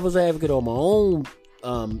play devil's advocate on my own,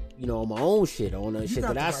 you know, on my own shit, on the shit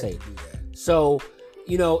that I say. So,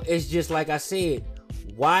 you know, it's just like I said.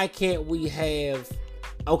 Why can't we have?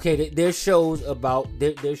 Okay, there's shows about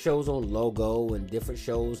there's shows on Logo and different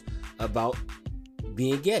shows about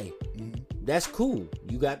being gay. That's cool.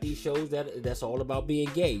 You got these shows that's all about being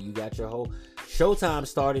gay. You got your whole Showtime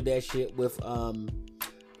started that shit with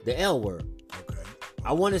the L Word. Okay.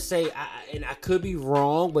 I want to say, and I could be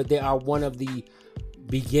wrong, but they are one of the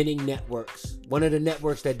beginning networks. One of the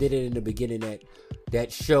networks that did it in the beginning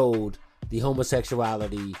that showed the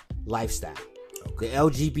homosexuality lifestyle. The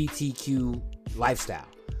LGBTQ lifestyle.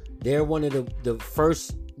 They're one of the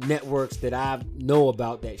first networks that I know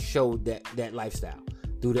about that showed that lifestyle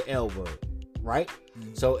through the L Word, right?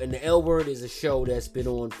 So, and the L Word is a show that's been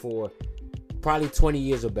on for probably 20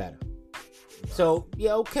 years or better. So,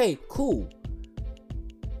 yeah, okay, cool.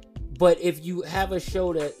 But if you have a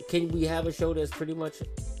show can we have a show that's pretty much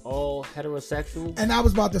all heterosexual? And I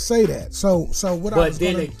was about to say that. So what? But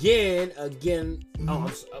then again. No,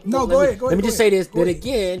 go ahead. Let me just say this. Then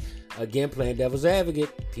again, playing devil's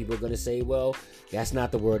advocate, people are gonna say, "Well, that's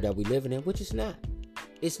not the world that we living in," which is not.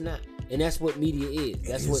 It's not, and that's what media is.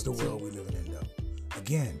 That's what the world we living in, though.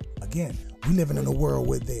 Again, we living in a world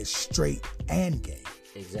where there's straight and gay.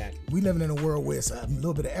 Exactly. We living in a world where it's a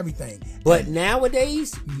little bit of everything. But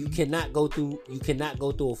nowadays, you cannot go through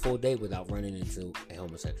a full day without running into a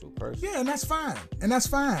homosexual person. Yeah, and that's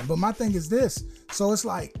fine. But my thing is this. So it's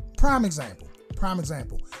like, prime example.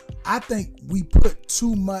 I think we put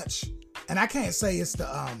too much, and I can't say it's the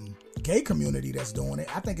gay community that's doing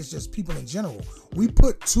it. I think it's just people in general. We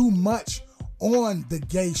put too much on the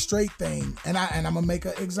gay straight thing, and I'm gonna make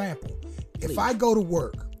an example. Please. If I go to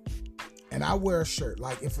work and I wear a shirt,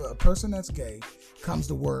 like if a person that's gay comes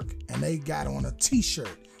to work and they got on a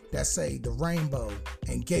t-shirt that say the rainbow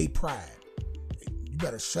and gay pride, you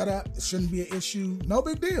better shut up. It shouldn't be an issue. No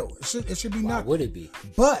big deal. It should be nothing. Why would it be?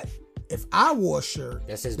 But if I wore a shirt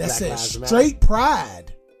that says straight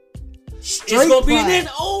pride, it's gonna be an issue.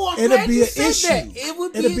 Oh, I'm glad you said that.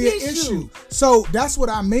 It'll be an issue. So that's what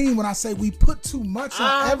I mean when I say we put too much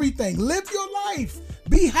on everything. Live your life.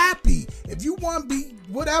 Be happy. If you want to be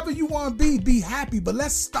whatever you want to be happy. But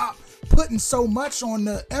let's stop putting so much on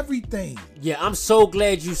the everything. Yeah, I'm so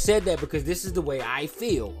glad you said that, because this is the way I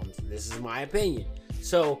feel. This is my opinion.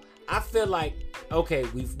 So I feel like, okay,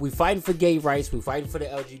 we fighting for gay rights. We fighting for the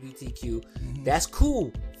LGBTQ. Mm-hmm. That's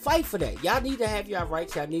cool. Fight for that. Y'all need to have your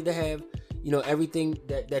rights. Y'all need to have, you know, everything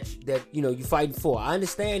that you know you fighting for. I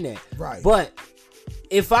understand that. Right. But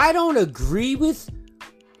if I don't agree with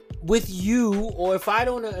you, or if I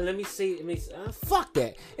don't, fuck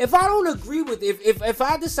that. If I don't agree with, if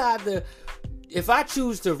I decide to, if I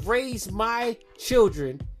choose to raise my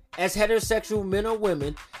children as heterosexual men or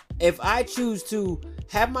women, if I choose to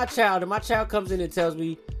have my child and my child comes in and tells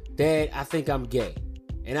me, "Dad, I think I'm gay,"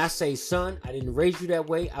 and I say, "Son, I didn't raise you that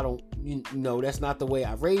way. I don't, you know, that's not the way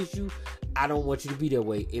I raised you. I don't want you to be that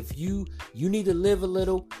way. If you need to live a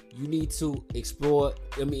little, you need to explore.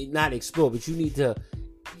 I mean, not explore, but you need to,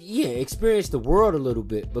 experience the world a little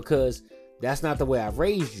bit, because that's not the way I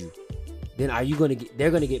raised you." Then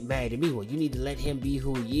they're gonna get mad at me. Well, you need to let him be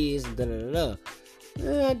who he is, and da da da da.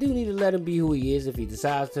 I do need to let him be who he is. If he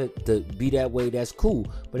decides to be that way, that's cool.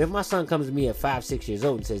 But if my son comes to me at 5-6 years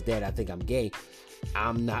old and says, "Dad, I think I'm gay,"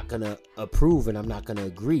 I'm not gonna approve, and I'm not gonna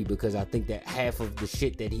agree, because I think that half of the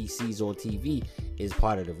shit that he sees on TV is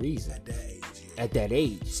part of the reason. At that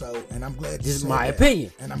age. So, and I'm glad you this is said my that.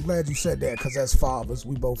 opinion. And I'm glad you said that, because as fathers,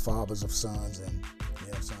 we both fathers of sons, and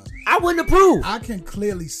sons. I wouldn't approve. I can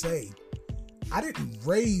clearly say I didn't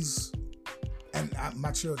raise, and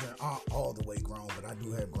my children aren't all the way grown, but I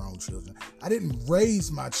do have grown children. I didn't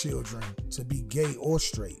raise my children to be gay or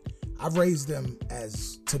straight. I raised them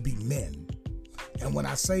as to be men. And when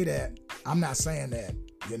I say that, I'm not saying that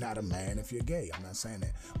you're not a man if you're gay. I'm not saying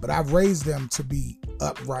that. But I've raised them to be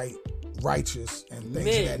upright, righteous, and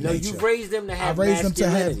things of that nature. You raised them to have I raised them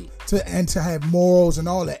masculinity. to have morals and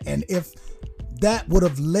all that. And if that would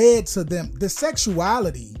have led to them, the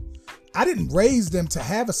sexuality, I didn't raise them to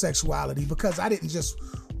have a sexuality because I didn't just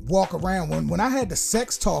walk around. When I had the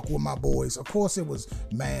sex talk with my boys, of course it was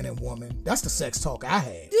man and woman. That's the sex talk I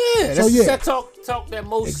had. Yeah, that's the sex talk that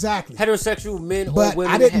most heterosexual men or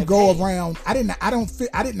women I didn't go had. around. I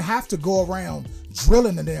didn't have to go around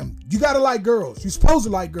drilling to them. You gotta like girls. You're supposed to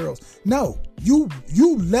like girls. No, you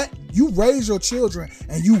raise your children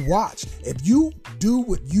and you watch. If you do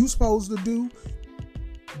what you supposed to do,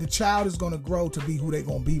 the child is going to grow to be who they're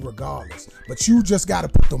going to be regardless. But you just got to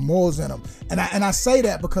put the morals in them. And I say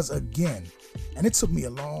that because, again, and it took me a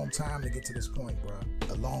long time to get to this point, bro.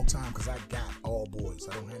 A long time, because I got all boys.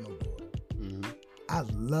 I don't have no daughter. Mm-hmm. I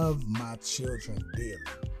love my children dearly.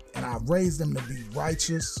 And I raised them to be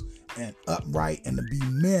righteous and upright and to be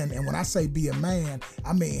men. And when I say be a man,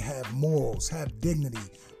 I mean have morals, have dignity,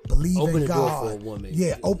 believe in God. Open the door for a woman.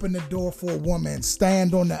 Yeah, open the door for a woman.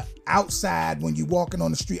 Stand on the outside when you're walking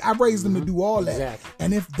on the street. I raised them to do all that. Exactly.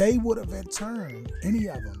 And if they would have in turn, any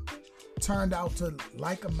of them, turned out to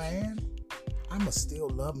like a man, I'ma still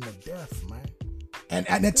love them to death, man.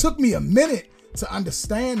 And it took me a minute to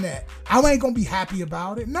understand that. I ain't gonna be happy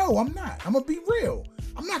about it. No, I'm not. I'm gonna be real.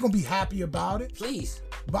 I'm not gonna be happy about it. Please.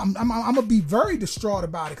 But I'm gonna be very distraught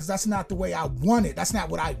about it because that's not the way I want it. That's not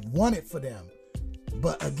what I wanted for them.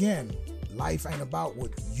 But again, life ain't about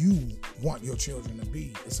what you want your children to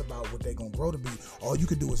be. It's about what they're going to grow to be. All you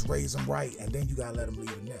can do is raise them right, and then you got to let them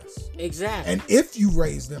leave the nest. Exactly. And if you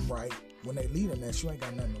raise them right, when they leave the nest, you ain't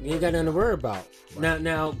got nothing to worry about. You ain't got nothing to worry about. Right.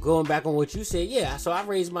 Now, going back on what you said, yeah, so I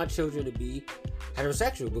raised my children to be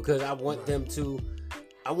heterosexual because I want them to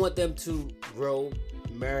grow,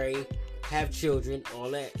 marry, have children, all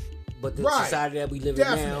that. But the society that we live in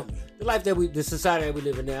now, the society that we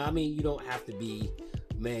live in now, I mean, you don't have to be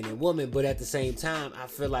man and woman, but at the same time, I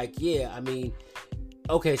feel like, yeah, I mean,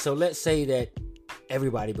 okay, so let's say that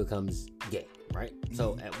everybody becomes gay, right? Mm-hmm.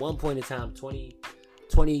 So at one point in time,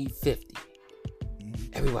 2050,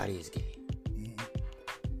 everybody is gay. Mm-hmm.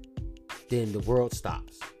 Then the world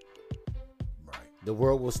stops. Right. The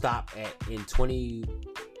world will stop in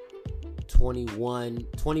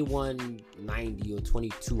 2190 or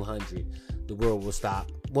 2200. The world will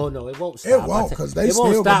stop. Well, no, it won't stop. It won't because they're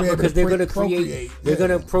going to create. They're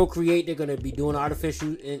going to procreate. They're going to be doing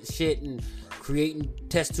artificial shit and creating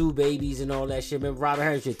test tube babies and all that shit. Remember Robert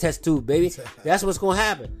Harris shit, test tube baby. That's what's going to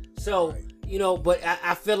happen. So but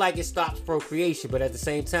I feel like it stops procreation. But at the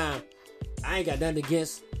same time, I ain't got nothing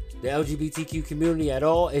against the LGBTQ community at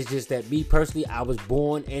all. It's just that me personally, I was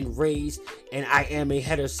born and raised, and I am a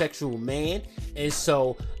heterosexual man, and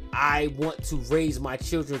so I want to raise my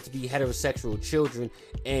children to be heterosexual children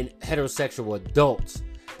and heterosexual adults.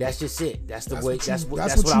 That's just it. That's the way. That's what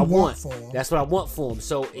I want. That's what I want for them.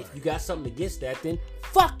 So if you got something against that, then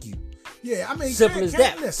fuck you. Yeah, I mean, simple as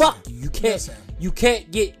that. Fuck you. You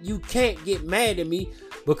can't get mad at me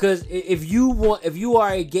because if you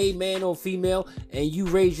are a gay man or female and you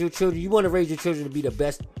raise your children, you want to raise your children to be the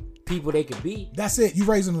best people they could be. That's it. You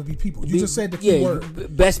raise them to be people. You just said the key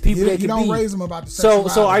word. Best people they could be. You don't raise them about the sexuality.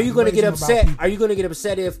 So are you going to get upset? Are you going to get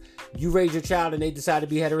upset if you raise your child and they decide to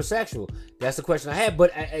be heterosexual? That's the question I had.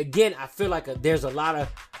 But again, I feel like there's a lot of,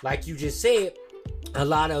 like you just said, a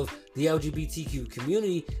lot of the LGBTQ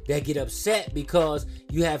community that get upset because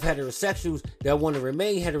you have heterosexuals that want to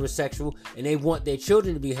remain heterosexual and they want their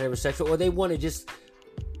children to be heterosexual, or they want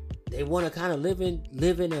to kind of live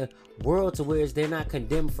in a world to where they're not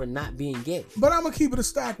condemned for not being gay. But I'm gonna keep it a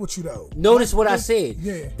stack with you though. Notice what I said.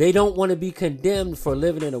 Yeah. They don't want to be condemned for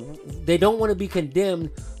living in they don't want to be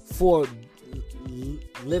condemned for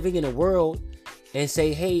living in a world and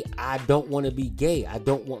say, hey, I don't want to be gay. I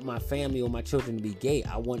don't want my family or my children to be gay.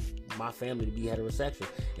 I want my family to be heterosexual.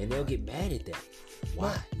 And they'll get mad at that.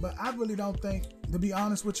 Why? But I really don't think, to be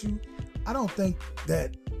honest with you, I don't think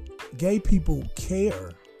that gay people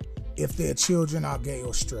care if their children are gay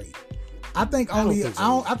or straight. I think only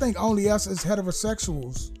us as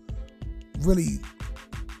heterosexuals really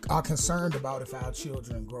are concerned about if our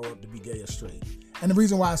children grow up to be gay or straight. And the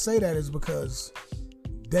reason why I say that is because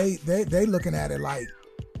they looking at it like,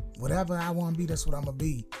 whatever I want to be, that's what I'm gonna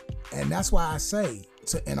be. And that's why I say,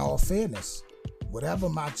 in all fairness, whatever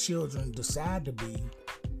my children decide to be,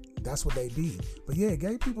 that's what they be. But yeah,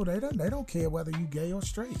 gay people, they don't care whether you gay or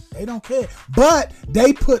straight. They don't care. But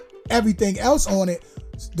they put everything else on it.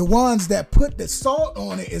 The ones that put the salt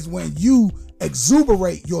on it is when you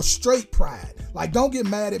exuberate your straight pride. Like, don't get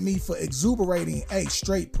mad at me for exuberating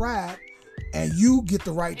straight pride. And you get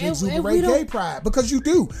the right to And we exuberate don't- gay pride because you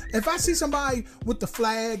do. If I see somebody with the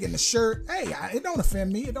flag and the shirt, hey, it don't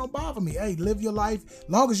offend me. It don't bother me. Hey, live your life.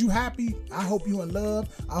 Long as you happy, I hope you in love.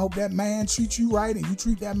 I hope that man treats you right and you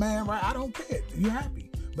treat that man right. I don't care. You happy.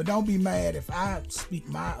 But don't be mad if I speak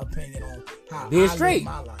my opinion on how Being I straight. live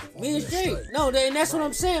my life. on Being straight. No, and that's what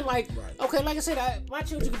I'm saying. Like, Right. okay, like I said, my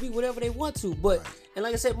children can be whatever they want to, but Right. and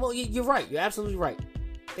like I said, Mo, you're right. You're absolutely right.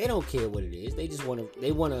 They don't care what it is. They just want to.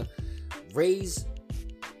 They want to raise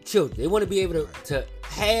children. They want to be able to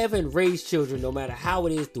have and raise children, no matter how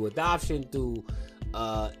it is, through adoption, through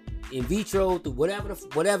in vitro, through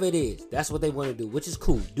whatever it is. That's what they want to do, which is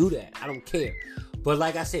cool. Do that. I don't care. But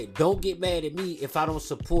like I said, don't get mad at me if I don't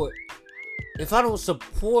support. If I don't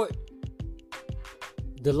support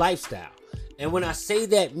the lifestyle. And when I say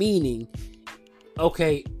that, meaning,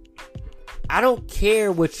 okay, I don't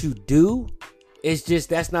care what you do. It's just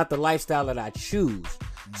that's not the lifestyle that I choose.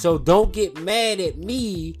 So don't get mad at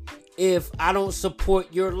me if I don't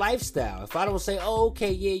support your lifestyle. If I don't say, oh,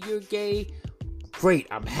 okay, yeah, you're gay. Great.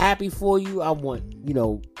 I'm happy for you. I want,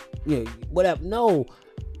 whatever. No,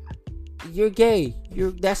 you're gay.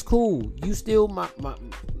 That's cool. You still my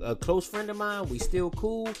a close friend of mine. We still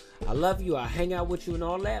cool. I love you. I hang out with you and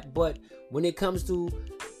all that. But when it comes to,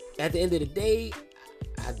 at the end of the day,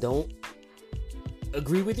 I don't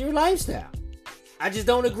agree with your lifestyle. I just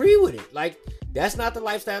don't agree with it. Like, that's not the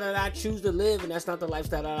lifestyle that I choose to live, and that's not the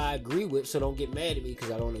lifestyle that I agree with. So don't get mad at me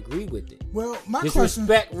because I don't agree with it. Well, my Just question.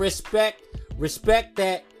 respect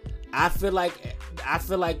that. I feel like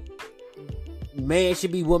man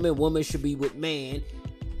should be woman, woman should be with man,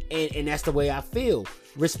 and that's the way I feel.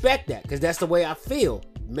 Respect that, because that's the way I feel.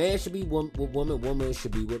 Man should be with woman, woman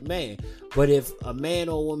should be with man. But if a man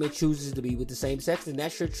or a woman chooses to be with the same sex, then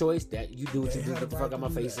that's your choice. That you do what you do. Get the fuck out my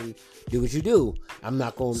face and do what you do. I'm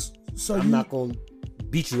not going to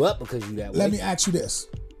beat you up because you that way. Let me ask you this,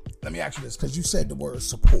 because you said the word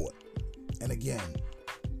support, and again,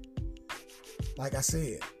 like I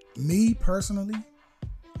said, me personally,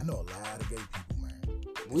 I know a lot of gay people, man.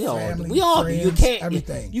 We all Family, do. friends,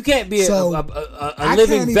 everything. You can't be So, a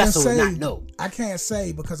living vessel and not know. I can't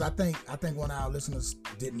say, because I think one of our listeners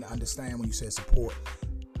didn't understand when you said support.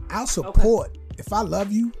 I'll support if I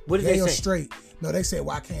love you, What did gay they or say? straight. No, they said,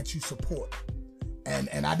 why can't you support?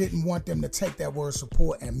 And I didn't want them to take that word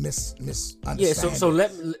support and misunderstand. Yeah, so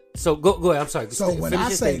go ahead. I'm sorry. So when Finish I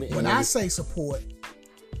your say statement and then we- say support,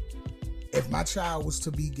 if my child was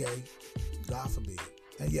to be gay, God forbid,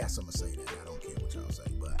 and yes, I'm gonna say that. I don't care what y'all say,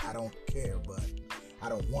 but I don't care, but I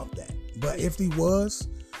don't want that. But if he was,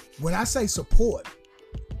 when I say support,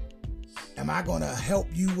 am I gonna help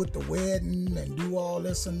you with the wedding and do all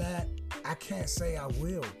this and that? I can't say I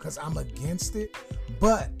will, because I'm against it.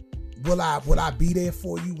 But will I be there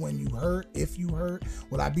for you when you hurt? If you hurt,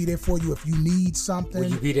 will I be there for you if you need something? Will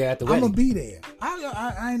you be there at the I'm wedding? gonna be there.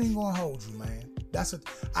 I ain't even gonna hold you, man.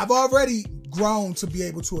 I've already grown to be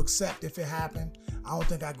able to accept if it happened. I don't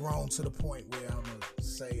think I've grown to the point where I'm gonna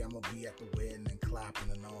say I'm gonna be at the wedding and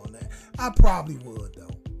clapping and all that. I probably would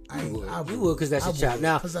though. You would, because that's your child.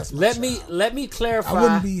 Now, 'cause that's my let me child. clarify. I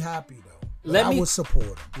wouldn't be happy though. But I would support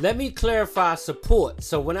him. Let me clarify support.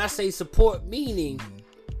 So when I say support, meaning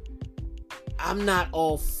I'm not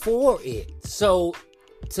all for it. So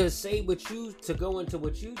to go into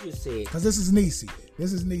what you just said. Because this is Niecy.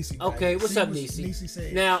 Right? Okay, what's up, Niecy? Niecy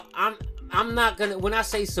said. Now I'm not gonna. When I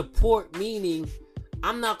say support, meaning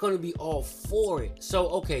I'm not gonna be all for it. So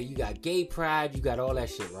okay, you got gay pride, you got all that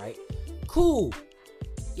shit, right? Cool.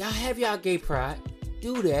 Y'all have y'all gay pride.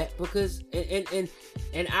 Do that, because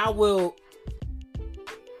and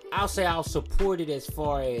I'll say I'll support it as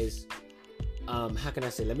far as how can I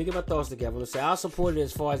say? Let me get my thoughts together. I'm gonna say I'll support it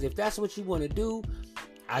as far as if that's what you want to do.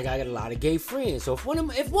 I got a lot of gay friends. So if one of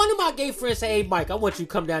my gay friends say, "Hey Mike, I want you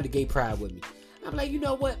to come down to Gay Pride with me," I'm like, you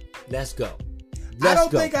know what? Let's go. I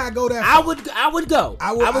don't think I go that far. I would go.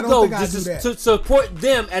 I would go just to support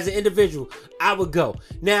them as an individual. I would go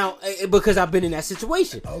now because I've been in that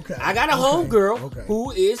situation. Okay. I got a homegirl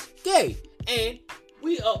who is gay, and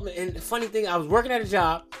and the funny thing, I was working at a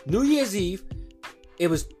job New Year's Eve. It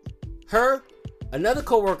was her, another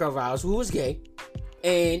coworker of ours who was gay,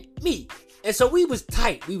 and me. And so we was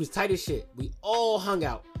tight. We was tight as shit. We all hung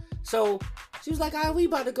out. So she was like, all right, we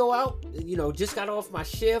about to go out. Just got off my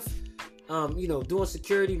shift. Doing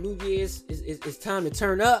security, New Year's. It's time to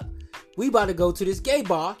turn up. We about to go to this gay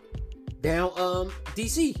bar down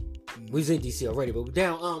DC. We was in DC already, but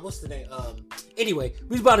down what's the name? Anyway, we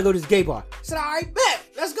was about to go to this gay bar. I said, all right, bet,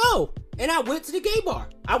 let's go. And I went to the gay bar.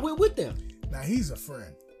 I went with them. Now he's a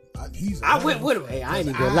friend. I went with him. Hey, I ain't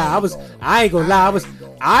even gonna lie. I ain't gonna lie.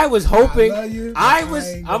 I was hoping. I'm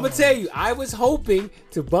gonna tell you. I was hoping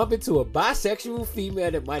to bump into a bisexual female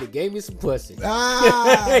that might have gave me some pussy. Now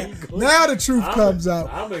the truth comes out.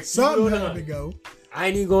 Something had to go. I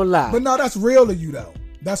ain't even gonna lie. But no, that's real of you though.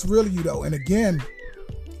 That's real of you though. And again,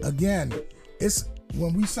 it's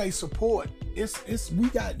when we say support, you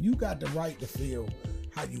got the right to feel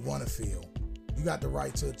how you want to feel. You got the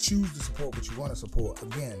right to choose to support what you want to support.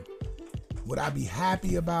 Again, would I be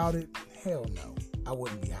happy about it? Hell no. I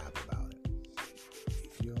wouldn't be happy about it.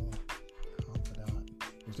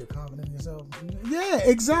 If you're confident in yourself. Yeah,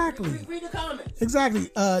 exactly. Read the comments. Exactly.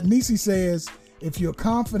 Nisi says, if you're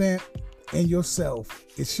confident in yourself,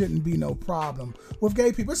 it shouldn't be no problem with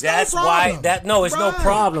gay people. It's That's no problem. why it's no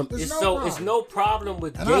problem. It's no problem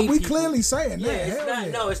with and gay we people. clearly saying Yeah, that. it's not.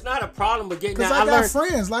 No, it's not a problem with gay. Because I got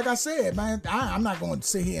friends, like I said, man. I'm not going to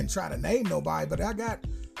sit here and try to name nobody, but I got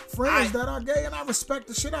friends that are gay, and I respect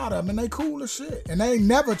the shit out of them, and they cool as shit, and they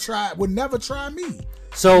would never try me.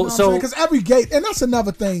 So because every gay, and that's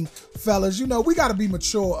another thing, fellas. You know, we got to be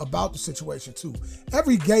mature about the situation too.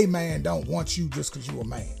 Every gay man don't want you just because you a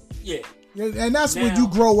man. Yeah. And that's when you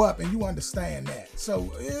grow up and you understand that. So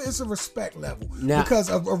it's a respect level. Because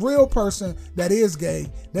a real person that is gay,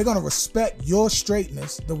 they're going to respect your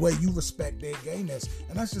straightness the way you respect their gayness.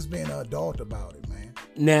 And that's just being an adult about it, man.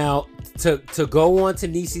 Now, to go on to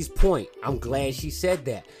Nisi's point, I'm glad she said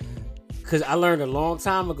that. Because I learned a long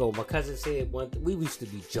time ago, my cousin said we used to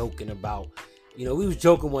be joking about, we was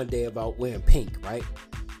joking one day about wearing pink, right?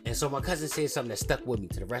 And so my cousin said something that stuck with me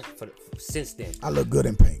to the rest since then. I look good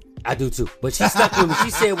in pink. I do too. But she stuck with me.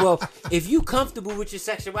 She said, well, if you comfortable with your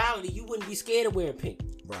sexuality, you wouldn't be scared of wearing pink.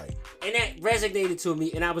 Right. And that resonated to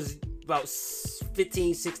me. And I was about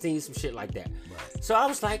 15, 16, some shit like that. Right. So I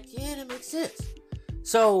was like, yeah, that makes sense.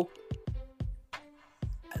 So,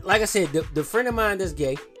 like I said, the friend of mine that's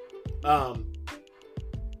gay,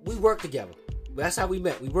 we worked together. That's how we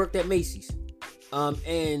met. We worked at Macy's.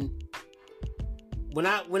 And when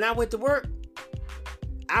I went to work,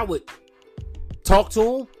 I would talk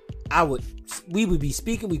to him. We would be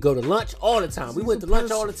speaking. We go to lunch all the time. We went to lunch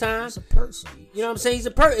all the time. He's a person. You know what I'm saying? He's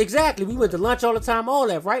a person. Exactly. We went to lunch all the time, all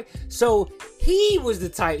that, right? So he was the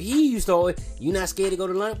type. He used to always, you not scared to go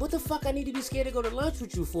to lunch? What the fuck I need to be scared to go to lunch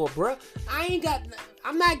with you for, bruh?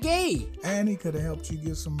 I'm not gay. And he could have helped you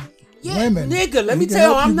get some Yeah, women. nigga, let me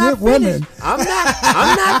tell you, I'm not finished. I'm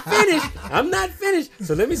not finished.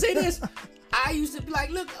 So let me say this. I used to be like,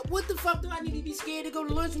 look, what the fuck do I need to be scared to go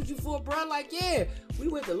to lunch with you for, bro? Like, yeah, we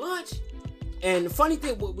went to lunch. And the funny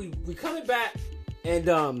thing, we coming back,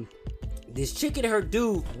 and this chick and her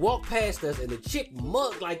dude walked past us, and the chick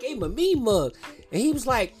gave him a mean mug. And he was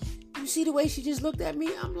like, you see the way she just looked at me?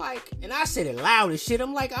 I'm like, and I said it loud as shit.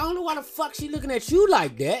 I'm like, I don't know why the fuck she looking at you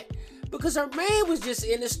like that. Because her man was just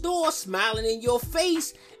in the store smiling in your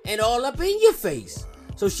face and all up in your face.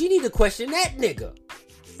 So she need to question that nigga.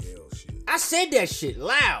 I said that shit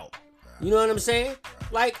loud. You know what I'm saying?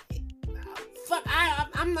 Like, fuck,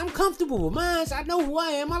 I'm comfortable with mine. I know who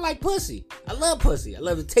I am. I like pussy. I love pussy. I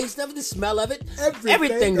love the taste of it, the smell of it,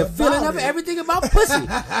 everything, the feeling of it, everything about pussy.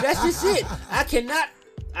 That's just it. I cannot,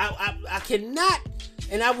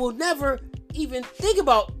 and I will never even think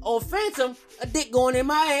about Phantom, a dick going in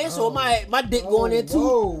my ass or my dick going into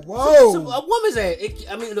whoa. A woman's ass.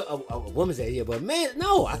 A woman's ass, yeah, but man,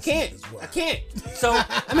 no, I can't. So,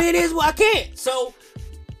 it is what I can't. So,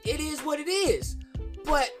 it is what it is.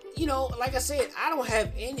 But, like I said, I don't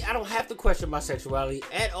have to question my sexuality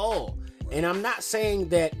at all. And I'm not saying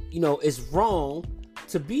that, it's wrong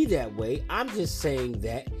to be that way. I'm just saying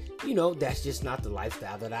that, that's just not the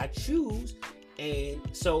lifestyle that I choose. And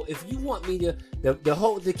so if you want me to,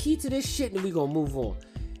 the key to this shit, then we gonna move on.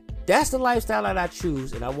 That's the lifestyle that I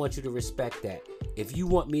choose, and I want you to respect that. If you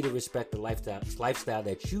want me to respect the lifestyle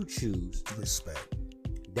that you choose, respect.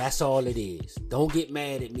 That's all it is. Don't get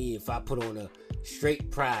mad at me if I put on a straight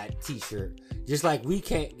pride t-shirt. Just like we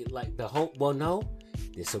can't get like the hope. Well, no,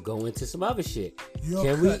 this will go into some other shit.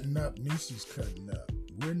 You're cutting up. Nishi's cutting up.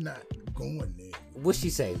 We're not going there. What'd she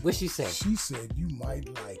say? She said you might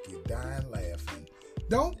like it. Dying laughing.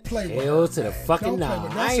 Don't play with her. Hell to the fucking no.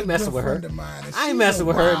 I ain't messing with her. I ain't messing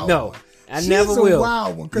with her. No. She's never will. A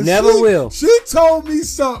wild one, never will. She told me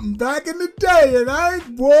something back in the day, and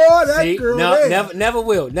that girl. Never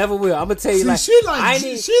will. I'm gonna tell you, she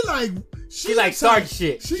She like starting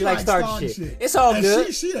shit. She like starting shit. It's all and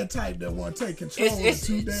good. She the type that want to take control of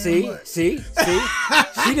too damn see, much. see.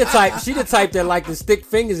 She the type that like to stick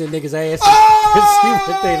fingers in niggas' ass Oh! and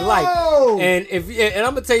see what they like. And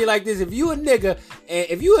I'm gonna tell you like this: if you a nigga, and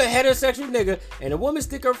if you a heterosexual nigga, and a woman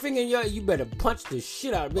stick her finger in your, you better punch the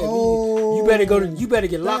shit out of it. You better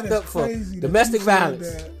get locked up for domestic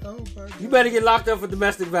violence. You better get locked up for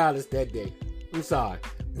domestic violence that day. I'm sorry,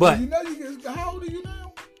 but you know how old are you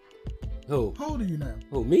now? Who? How old are you now?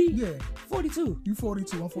 Who, me? Yeah. 42. You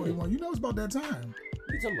 42, I'm 41. Yeah. You know it's about that time.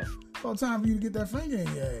 What you talking about? It's about time for you to get that finger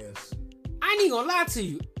in your ass. I ain't gonna lie to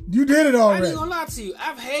you. You did it I already. ain't gonna lie to you.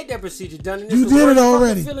 I've had that procedure done. And You it's the did it worst fucking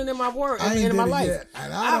already. feeling in my work, I ain't in my did it life. yet.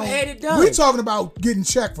 And I've had it done. We talking about getting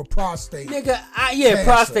checked for prostate. Nigga, Cancer.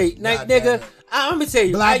 prostate. God nigga, damn it. I'm gonna tell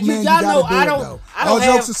you. Black men, y'all you know gotta I do don't. it, though. I don't All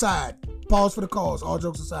have. jokes aside. Pause for the cause. All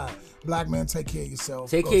jokes aside. Black man, take care of yourself.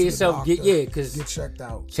 Take Go care of to the yourself. doctor. Because get checked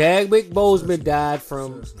out. Chadwick Boseman died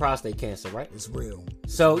from prostate cancer, right? It's real.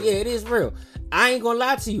 So yeah, it is real. I ain't gonna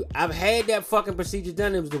lie to you. I've had that fucking procedure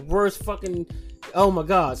done. It was the worst fucking. Oh my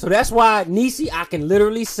god. So that's why Niecy, I can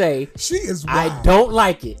literally say She is wild. I don't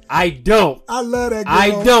like it. I don't. I love that girl. I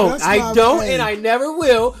don't. That's I my don't, babe. and I never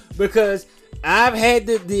will because I've had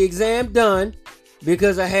the exam done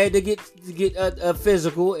because I had to get a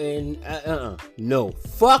physical and no,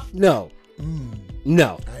 fuck no,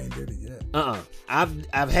 no. I ain't did it yet.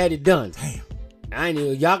 I've had it done. Damn. I ain't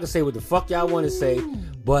even. Y'all can say what the fuck y'all want to say,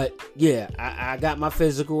 but yeah, I got my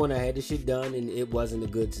physical and I had the shit done and it wasn't a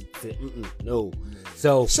good fit. No.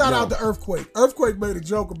 So Shout no. out to Earthquake. Earthquake made a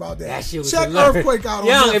joke about that. That shit was Check hilarious. Earthquake out on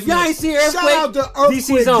Yo, Netflix. if y'all ain't seen Earthquake, Shout out to Earthquake,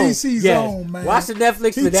 DC Zone. DC Yes. Zone, man. Watch the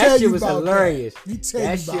Netflix, He but that tell shit you was about hilarious. That. He tell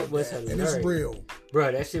That you shit about was that. hilarious. And it's real.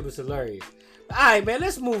 Bro, that shit was hilarious. All right, man,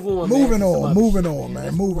 let's move on. Moving man, on, moving on, man,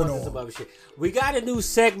 Let's moving move to on. some other shit. We got a new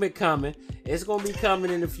segment coming. It's gonna be coming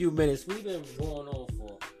in a few minutes. We've been going on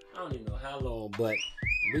for I don't even know how long, but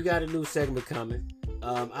we got a new segment coming.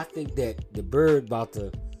 I think that the bird about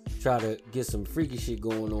to try to get some freaky shit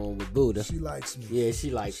going on with Buddha. She likes me. Yeah, she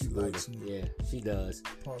likes She Buddha. likes me. Yeah, she does.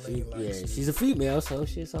 Pauline likes me. She's a female, so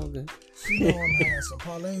shit's all good. She know I'm handsome.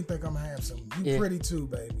 Pauline think I'm handsome. You Yeah. pretty too,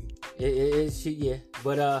 baby.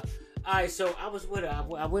 But all right. So I was with her.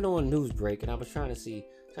 I went on a news break and I was trying to see.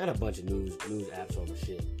 I had a bunch of news apps on my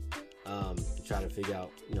shit. To try to figure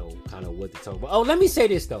out, kind of what to talk about. Oh, let me say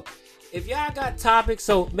this though. If y'all got topics,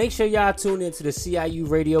 so make sure y'all tune into the CIU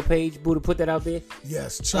radio page. Buddha, put that out there.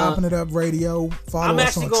 Yes, Chopping It Up Radio. Follow I'm us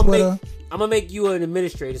actually on gonna Twitter. I'm gonna make you an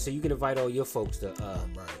administrator so you can invite all your folks to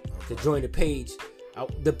to join the page.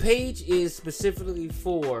 The page is specifically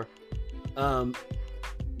for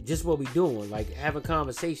just what we doing, like having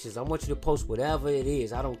conversations. I want you to post whatever it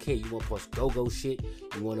is. I don't care. You want to post go shit.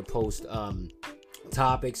 You want to post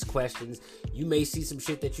topics, questions. You may see some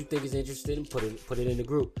shit that you think is interesting and put it in the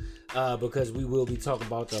group because we will be talking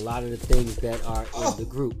about a lot of the things that are in the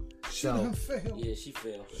group. She done failed. Yeah, she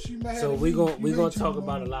failed. She mad So at we're me. gonna You ain't talk too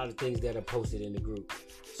about a long. lot of things that are posted in the group.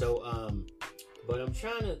 So but I'm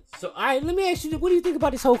trying to. So all right, let me ask you, what do you think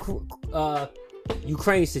about this whole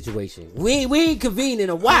Ukraine situation? We ain't convened in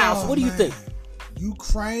a while. So what do you man. think?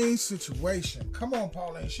 Ukraine situation. Come on,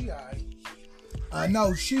 Pauline. She alright.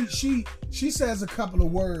 No, she says a couple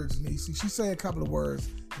of words, Niecy. She say a couple of words.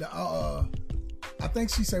 I think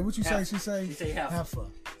she say what you say. She say heifer.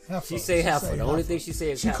 She say heifer. The only thing she says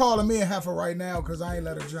is she heifer. calling me a heifer right now because I ain't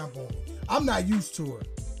let her jump on me. I'm not used to her.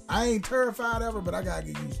 I ain't terrified of her, but I gotta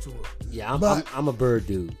get used to her. Yeah, But- I'm a bird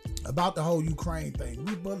dude. About the whole Ukraine thing,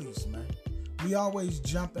 we bullies, man. We always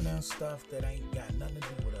jumping on stuff that ain't got nothing to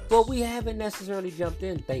do with us. But we haven't necessarily jumped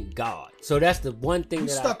in, thank God. So that's the one thing we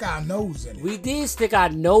that stuck our nose in it. we did stick our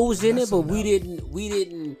nose in it, That's but we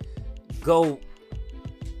didn't go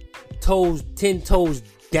 10 toes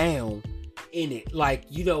down in it.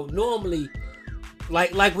 Like, normally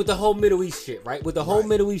like with the whole Middle East shit, right? With the whole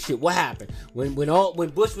Middle East shit, what happened? When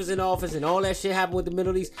Bush was in office and all that shit happened with the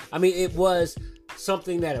Middle East, I mean, it was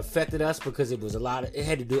something that affected us because it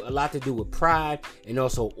had to do a lot to do with pride and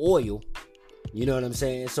also oil. You know what I'm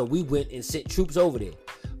saying? So we went and sent troops over there.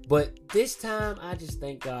 But this time, I just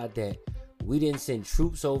thank God that we didn't send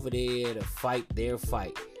troops over there to fight their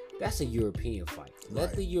fight. That's a European fight.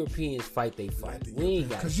 Let the Europeans fight they fight. We ain't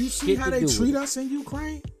got Because you see shit how to they do treat with us in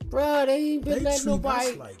Ukraine? Bro, they ain't They been letting treat nobody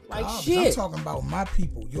us like like garbage. shit. I'm talking about my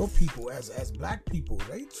people, your people, as black people.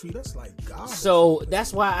 They treat us like garbage. So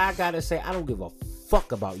that's why I gotta say I don't give a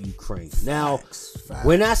fuck about Ukraine. Now, Facts.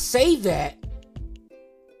 when I say that,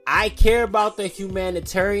 I care about the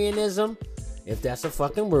humanitarianism, if that's a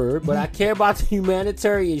fucking word, but I care about the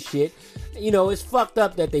humanitarian shit. It's fucked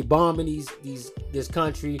up that they bombing this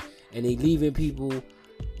country and they leaving people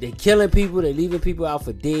they killing people, they leaving people out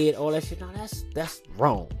for dead, all that shit. No, that's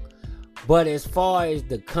wrong. But as far as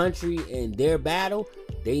the country and their battle,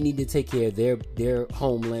 they need to take care of their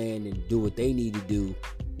homeland and do what they need to do.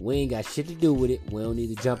 We ain't got shit to do with it. We don't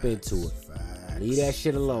need to jump into it. Leave that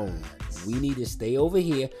shit alone. We need to stay over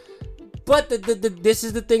here. But this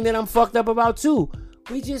is the thing that I'm fucked up about too.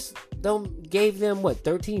 We just don't gave them what,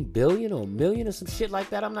 13 billion or million or some shit like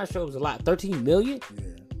that. I'm not sure it was a lot. 13 million? Yeah.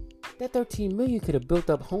 That 13 million could have built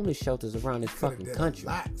up homeless shelters around this fucking country. A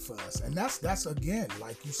lot for us. And that's again,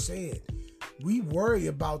 like you said, we worry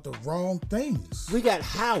about the wrong things. We got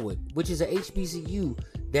Howard, which is a HBCU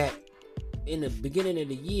that in the beginning of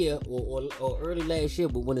the year or early last year,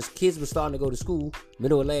 but when his kids were starting to go to school,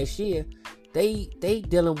 middle of last year, they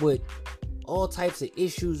dealing with all types of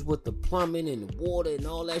issues with the plumbing and the water and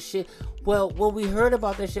all that shit. Well, when we heard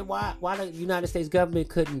about that shit, why the United States government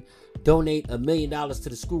couldn't donate $1 million to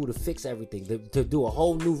the school to fix everything, to do a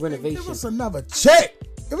whole new renovation? It was another check.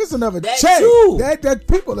 It was another that check. Too. That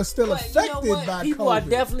people are still But affected you know by people COVID. are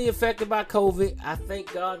definitely affected by COVID. I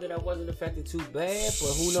thank God that I wasn't affected too bad, but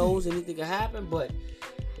who knows, anything can happen. But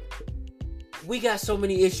we got so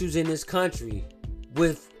many issues in this country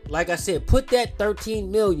with, like I said, put that 13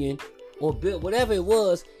 million or whatever it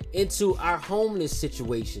was into our homeless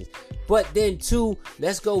situations. But then too,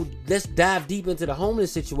 let's dive deep into the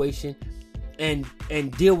homeless situation and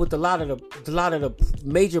deal with a lot of the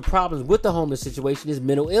major problems with the homeless situation is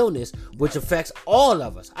mental illness, which affects all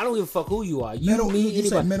of us. I don't give a fuck who you are. You, me, anybody.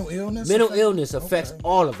 Say mental illness? Mental illness affects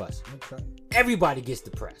all of us. Okay. Everybody gets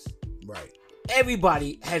depressed. Right.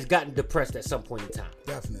 Everybody has gotten depressed at some point in time.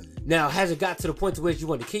 Definitely. Now, has it got to the point to where you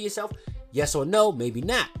want to kill yourself? Yes or no? Maybe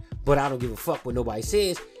not. But I don't give a fuck what nobody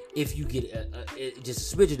says. If you get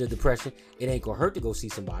just a smidgen of depression, it ain't gonna hurt to go see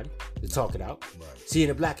somebody to talk it out. Right. See, in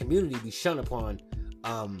the black community, we shun upon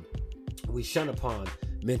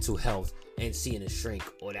mental health and seeing a shrink.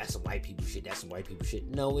 Oh, that's some white people shit. That's some white people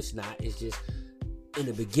shit. No, it's not. It's just in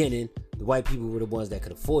the beginning, the white people were the ones that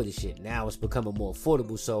could afford this shit. Now it's becoming more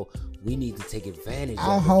affordable, so we need to take advantage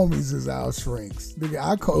Our of it. homies is our shrinks.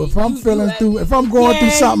 Nigga, if I'm going through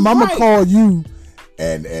something, I'm gonna call you.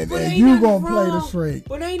 And you gonna play the shrink.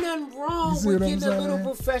 But ain't nothing wrong with getting a little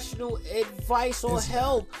professional advice or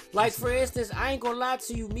help. Like, for instance, I ain't gonna lie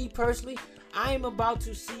to you, me personally, I am about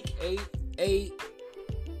to seek a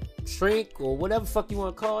shrink or whatever fuck you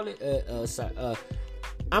want to call it.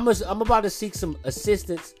 I'm about to seek some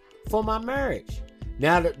assistance for my marriage.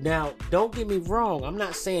 Now, don't get me wrong. I'm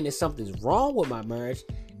not saying that something's wrong with my marriage.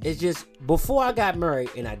 It's just before I got married,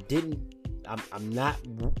 and I'm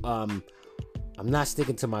not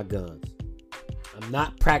sticking to my guns. I'm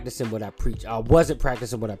not practicing what I preach. I wasn't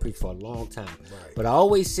practicing what I preach for a long time. Right. But I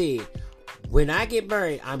always said, when I get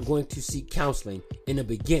married, I'm going to seek counseling in the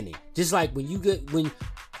beginning. Just like if you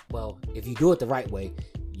do it the right way,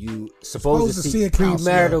 you supposed to seek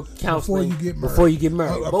premarital counseling before you get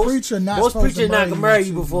married. Most preachers not gonna marry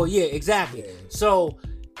you before. Yeah, exactly. Yeah. So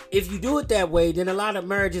if you do it that way, then a lot of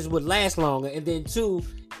marriages would last longer. And then two,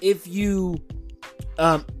 if you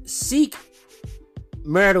seek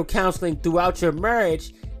marital counseling throughout your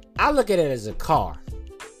marriage, I look at it as a car.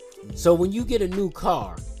 So when you get a new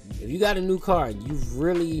car, if you got a new car and you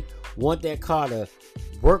really want that car to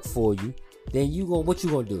work for you, then what you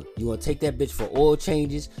gonna do? You gonna take that bitch for oil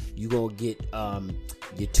changes. You gonna get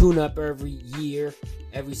your tune up every year.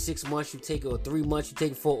 Every 6 months you take it, or 3 months you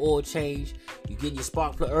take it for oil change. You get your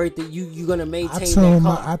spark plug, everything. You gonna maintain that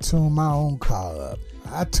car. I tune my own car up.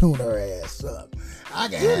 I tune her ass up.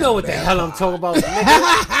 You know what the hell I'm talking about,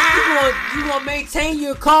 nigga. You gonna maintain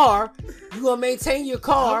your car. You gonna maintain your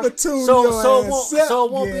car. So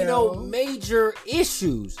it won't be no major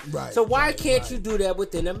issues. Right. So why can't you do that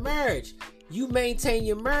within a marriage? You maintain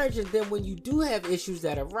your marriage, and then when you do have issues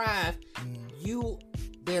that arrive,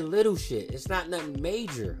 they're little shit. It's not nothing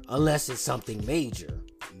major unless it's something major.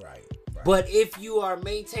 Right. But if you are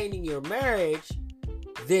maintaining your marriage,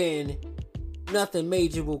 then nothing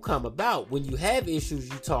major will come about. When you have issues,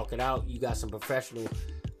 you talk it out. You got some professional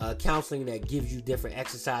counseling that gives you different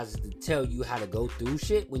exercises to tell you how to go through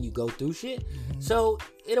shit when you go through shit. Mm-hmm. So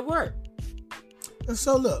it'll work.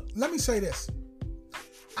 So look, let me say this.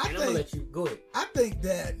 I'm gonna let you go ahead. I think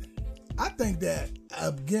that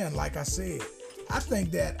again, like I said, I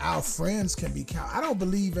think that our friends can be I don't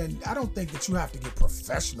think that you have to get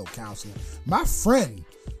professional counseling. My friends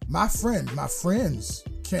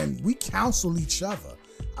we counsel each other.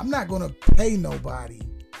 I'm not gonna pay nobody,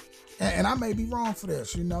 and I may be wrong for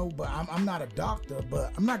this, but I'm not a doctor,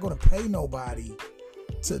 but I'm not gonna pay nobody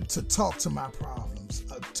to talk to my problems,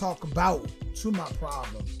 to my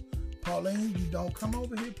problems Pauline, you don't come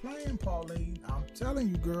over here playing, Pauline. I'm telling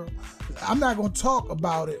you, girl. I'm not gonna talk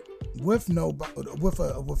about it with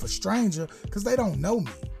a stranger because they don't know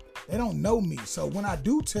me. They don't know me. So when I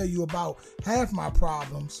do tell you about half my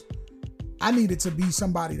problems, I need it to be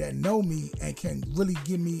somebody that know me and can really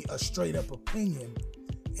give me a straight up opinion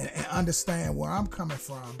and understand where I'm coming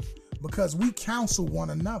from, because we counsel one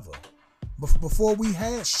another. Before we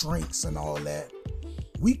had shrinks and all that,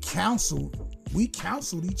 we counseled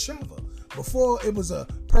each other. Before it was a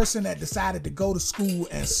person that decided to go to school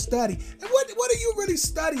and study. And what are you really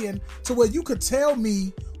studying to where you could tell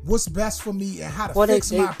me what's best for me and how to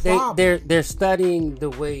fix my problem? They're studying the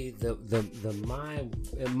way the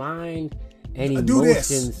mind and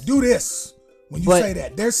emotions. Do this. When you say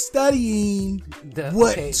that, they're studying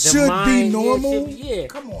what should be normal. Yeah.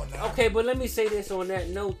 Come on now. Okay, but let me say this on that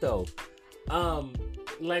note though.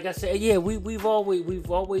 Like I said, yeah, we've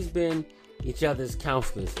always been each other's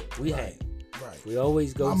counselors. Right. We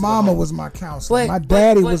always go. My mama was my counselor. My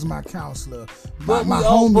daddy was my counselor. My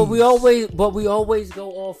homies. But we always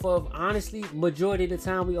go off of, honestly, majority of the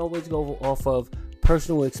time we always go off of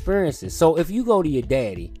personal experiences. So if you go to your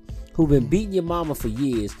daddy, who been beating your mama for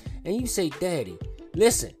years, and you say, "Daddy,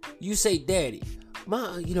 listen," you say, "Daddy,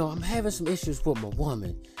 I'm having some issues with my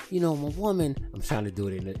woman. My woman," I'm trying to do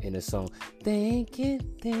it in a song. Thank you.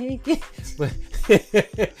 But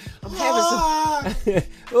I'm having some.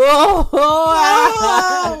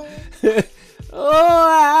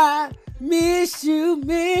 I miss you.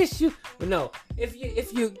 But no,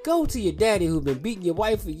 if you go to your daddy who's been beating your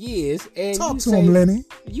wife for years and talk to him, Lenny.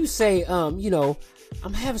 You say,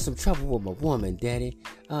 I'm having some trouble with my woman, Daddy.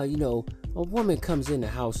 A woman comes in the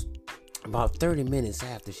house about 30 minutes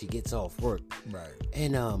after she gets off work. Right.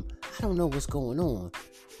 And I don't know what's going on.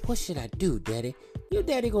 What should I do, Daddy? Your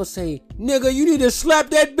daddy gonna say, "Nigga, you need to slap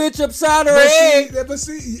that bitch upside her head." But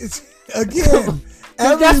see, it's, again,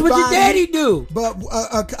 that's what your daddy do. But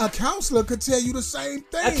a counselor could tell you the same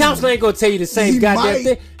thing. A counselor ain't gonna tell you the same goddamn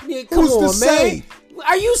thing. Yeah, come on, man. Say?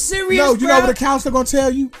 Are you serious? No, you know what a counselor gonna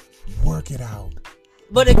tell you? Work it out.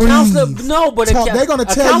 But a counselor, they're gonna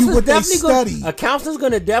tell you what they study. A counselor's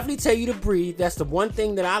gonna definitely tell you to breathe. That's the one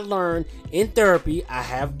thing that I learned in therapy.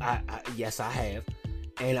 Yes, I have,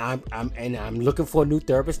 and I'm looking for a new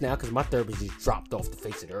therapist now because my therapist just dropped off the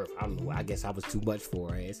face of the earth. I don't know. I guess I was too much for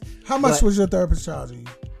her ass. How much was your therapist charging you?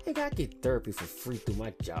 I think I get therapy for free through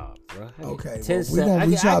my job, bro. Okay, well, we're gonna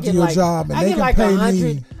reach out to your job, and they can pay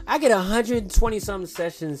me. I get 120 something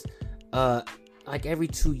sessions, like every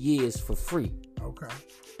 2 years for free. Okay,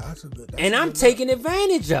 that's a good. And I'm taking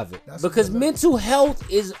advantage of it because mental health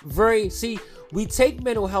is very. See, we take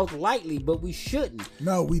mental health lightly, but we shouldn't.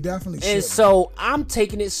 No, we definitely shouldn't. And so I'm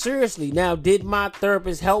taking it seriously. Now, did my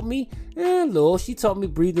therapist help me? Lord, she taught me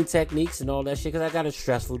breathing techniques and all that shit because I got a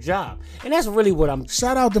stressful job, and that's really what I'm.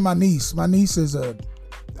 Shout out to my niece. My niece is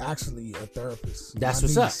actually a therapist. That's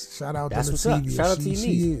what's up. Shout out to Lativia. Shout out to your niece.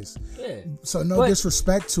 She is. Yeah. So no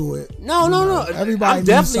disrespect to it. No. Everybody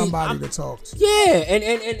needs somebody to talk to. Yeah,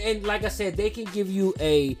 and like I said, they can give you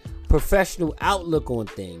a professional outlook on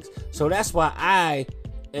things. So that's why I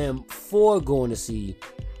am for going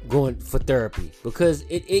for therapy, because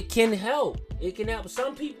it can help. It can help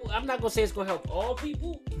some people. I'm not gonna say it's gonna help all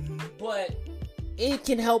people, but it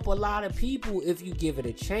can help a lot of people if you give it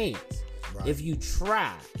a chance. Right. If you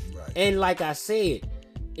try. Right. And like I said,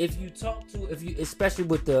 if you especially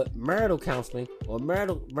with the marital counseling or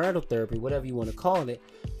marital therapy, whatever you want to call it,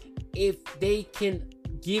 if they can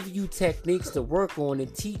give you techniques to work on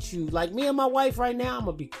and teach you, like me and my wife right now, I'm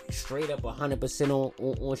gonna be straight up 100%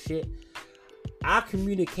 on shit. Our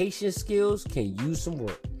communication skills can use some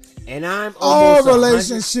work. And I'm all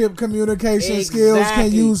relationship communication skills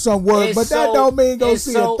can use some work, and but that don't mean go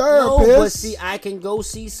see a therapist. No, but see, I can go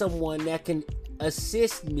see someone that can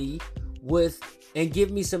assist me with and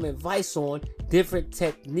give me some advice on different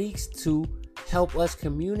techniques to help us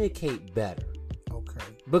communicate better. Okay.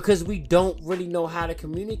 Because we don't really know how to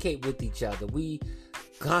communicate with each other. We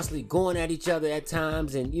constantly going at each other at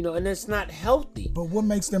times, and and it's not healthy. But what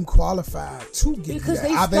makes them qualified to get because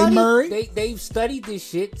that? Are they married? They've studied this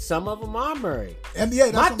shit. Some of them are married. And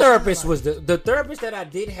yeah, my therapist was the therapist that I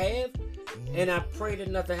did have, and I pray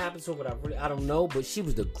that nothing happens to her. But I don't know. But she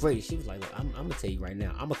was the greatest. She was like, look, I'm gonna tell you right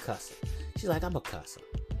now, I'm a cusser. She's like, I'm a cusser.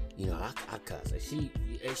 I cuss her.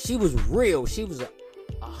 She was real. She was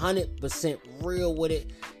 100% real with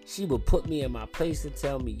it. She would put me in my place and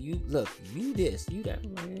tell me, you this, you that.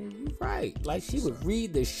 Man, you right. Like, she would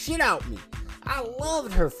read the shit out me. I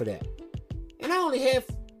loved her for that. And I only had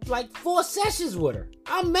like 4 sessions with her.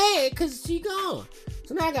 I'm mad because she gone.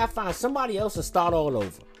 So now I gotta find somebody else to start all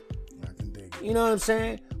over. I can dig it. You know what I'm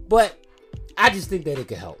saying? But I just think that it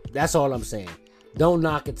could help. That's all I'm saying. Don't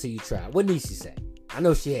knock it till you try. What Niecy say? I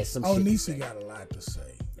know she has some shit to say. Niecy got a lot to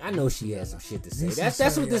say. I know she has some shit to say. Niecy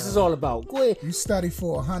That's what this is all about. Go ahead. You study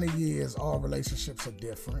for 100 years, all relationships are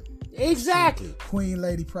different. Exactly. Queen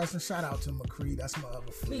Lady Preston, shout out to McCree. That's my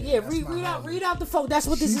other friend. Yeah, read out the phone. That's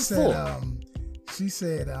what this is for. She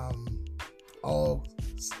said, all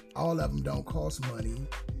of them don't cost money.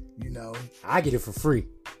 You know, I get it for free.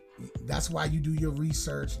 That's why you do your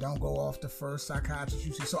research. Don't go off the first psychiatrist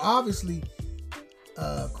you see. So obviously,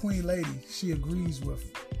 Queen Lady, she agrees with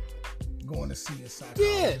going to see a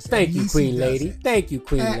psychiatrist. Yeah, thank you, Queen Lady. Thank you,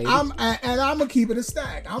 Queen Lady. I'm gonna keep it a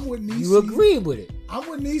stack. I'm with Niecy. You agree with it? I'm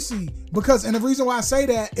with Niecy because, and the reason why I say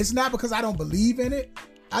that, it's not because I don't believe in it.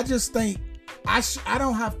 I just think I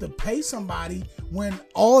don't have to pay somebody when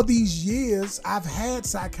all these years I've had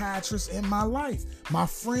psychiatrists in my life, my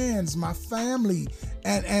friends, my family.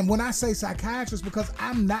 And when I say psychiatrist, because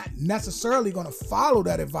I'm not necessarily going to follow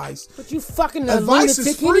that advice. But you fucking a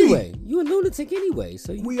lunatic anyway. You a lunatic anyway.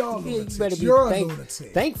 So we all lunatics. You better be You're a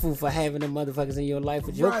lunatic. Thankful for having them motherfuckers in your life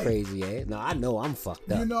with your crazy ass. No, I know I'm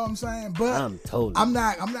fucked up. You know what I'm saying? But I'm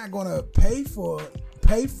not going to pay for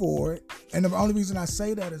it. And the only reason I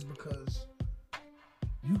say that is because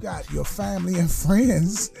you got your family and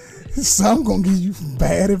friends. Some gonna give you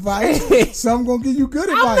bad advice. Some gonna give you good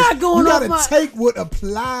advice. I'm not going You gotta take what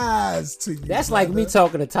applies to you. That's brother. like me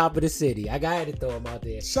talking to Top of the City. I got to throw them out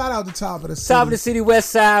there. Shout out to Top of the City. Top of the City,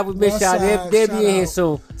 West Side. We miss y'all. They'll be in here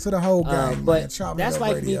soon. To the whole gang, but man. That's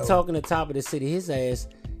like radio. me talking to Top of the City. His ass.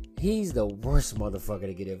 He's the worst motherfucker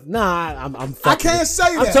to get it. Nah, I'm fucking. I can't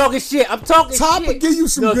say that. I'm talking shit. Top will give you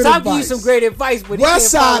some good Top advice. give you some great advice, but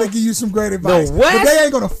West Side will give you some great advice. No, West, but they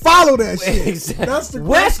ain't gonna follow that shit. Exactly. That's the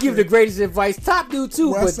West give the greatest advice. Top do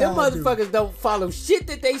too, West but them motherfuckers don't follow shit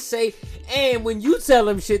that they say. And when you tell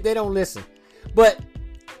them shit, they don't listen. But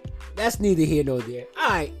that's neither here nor there. All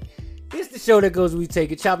right, this the show that goes. We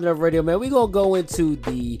take it. Chopping Up Radio, man. We gonna go into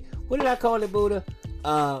the, what did I call it, Buddha?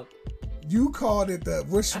 You called it the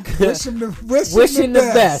wishing the best.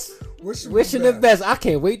 Wishing the best. I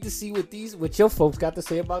can't wait to see what your folks got to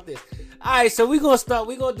say about this. All right, so we're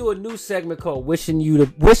gonna do a new segment called Wishing You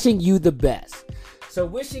the Best. So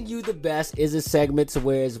Wishing You the Best is a segment to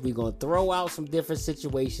where we're gonna throw out some different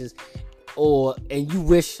situations, and you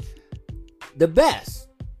wish the best,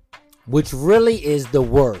 which really is the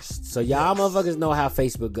worst. So y'all motherfuckers know how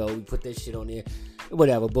Facebook go. We put this shit on there.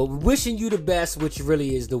 Whatever, but wishing you the best, which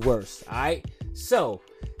really is the worst. All right. So,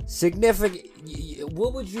 significant.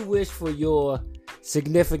 What would you wish for your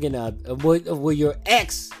significant other? With your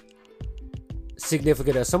ex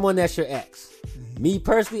significant other, someone that's your ex. Mm-hmm. Me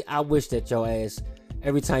personally, I wish that your ass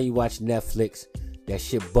every time you watch Netflix, that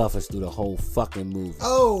shit buffers through the whole fucking movie.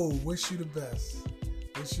 Oh, wish you the best.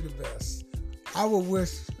 Wish you the best. I would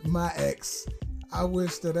wish my ex. I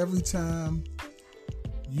wish that every time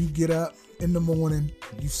you get up in the morning,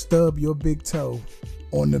 you stub your big toe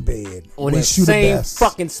on the bed. On the same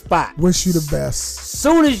fucking spot. Wish you the best.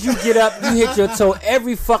 Soon as you get up, you hit your toe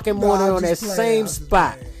every fucking morning on that same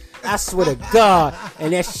spot. I swear to God.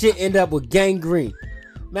 And that shit end up with gangrene.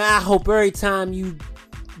 Man, I hope every time you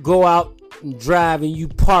go out and drive and you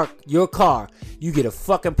park your car, you get a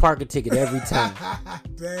fucking parking ticket every time.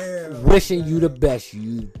 Damn. Wishing you the best,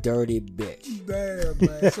 you dirty bitch. Damn,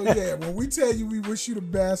 man. So yeah, when we tell you we wish you the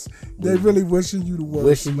best, they really wishing you the worst.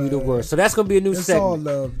 Wishing you the worst. So that's gonna be a new segment. It's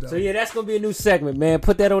all love, though. So yeah, that's gonna be a new segment, man.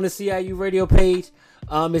 Put that on the CIU radio page.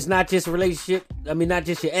 It's not just a relationship. I mean, not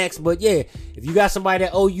just your ex, but yeah, if you got somebody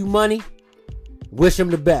that owe you money, wish them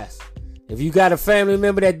the best. If you got a family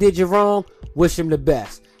member that did you wrong, wish them the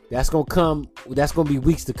best. That's gonna be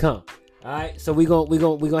weeks to come. All right, so we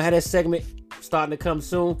gonna have that segment starting to come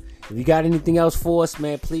soon. If you got anything else for us,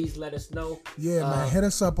 man, please let us know. Yeah, man, hit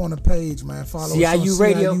us up on the page, man. Follow CIU us on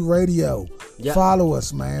Radio. CIU Radio. Yep. Follow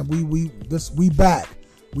us, man. We back.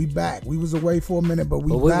 We back. We was away for a minute, but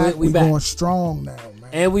we back. We going strong now, man.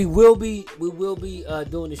 And we will be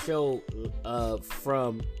doing the show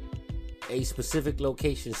from a specific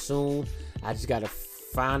location soon. I just gotta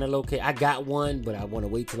find a location. I got one, but I want to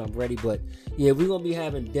wait till I'm ready. But yeah, we're gonna be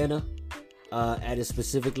having dinner at a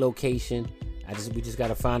specific location. We just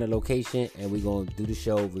gotta find a location, and we're gonna do the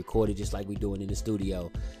show, record it just like we doing in the studio.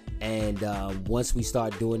 And once we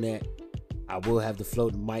start doing that, I will have the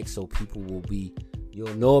floating mic, so people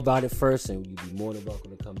you'll know about it first, and you'll be more than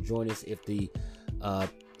welcome to come join us if the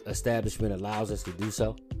establishment allows us to do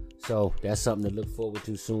so. So that's something to look forward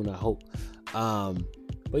to soon, I hope.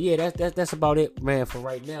 But yeah, that's about it, man, for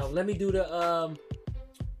right now. Let me do the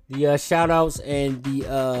shout outs and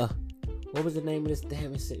the what was the name of this?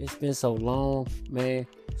 Damn, it's been so long, man.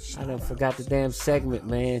 I done forgot the damn segment,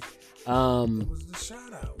 man. It was the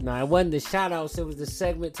shout out. No, it wasn't the shout outs. It was the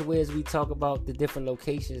segment to where we talk about the different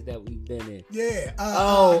locations that we've been in. Yeah.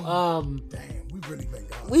 Damn, we've really been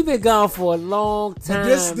gone. we've been gone for a long time.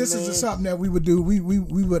 But this is something that we would do. We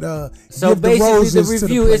would so give the basically roses the to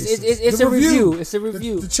review the is places. it's The a review. It's a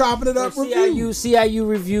review. The chopping it up So review. CIU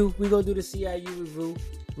review. We gonna do the CIU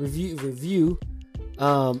review.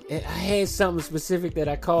 I had something specific that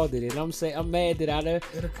I called it, and I'm mad that I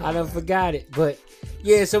done forgot it. But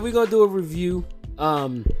yeah, so we gonna do a review.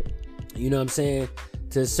 You know what I'm saying,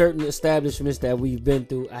 to certain establishments that we've been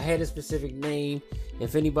through. I had a specific name.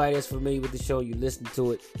 If anybody that's familiar with the show, you listen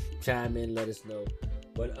to it, chime in, let us know.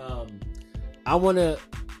 But I want to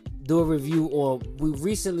do a review on. We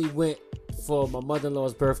recently went for my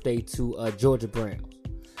mother-in-law's birthday to Georgia Brown's.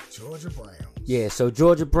 Georgia Brown. Yeah, so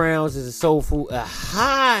Georgia Brown's is a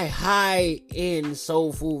high-end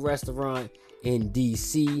soul food restaurant in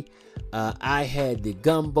DC. I had the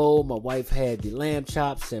gumbo, my wife had the lamb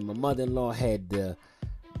chops, and my mother-in-law had the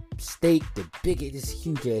steak, this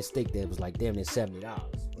huge ass steak that was like damn near $70.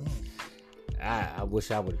 I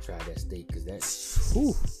wish I would have tried that steak, because that's,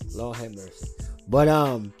 whew, Lord have mercy. But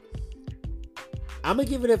I'm gonna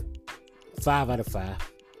give it a 5 out of 5.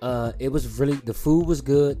 It was really, the food was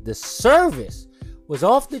good. The service was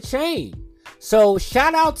off the chain. So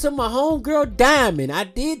shout out to my homegirl Diamond. I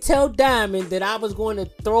did tell Diamond that I was going to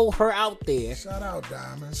throw her out there. Shout out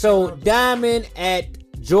Diamond. So Shout out Diamond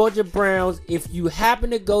at Georgia Brown's. If you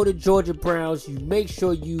happen to go to Georgia Brown's, you make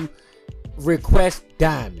sure you request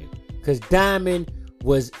Diamond, because Diamond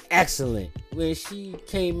was excellent. When she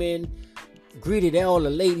came in, greeted all the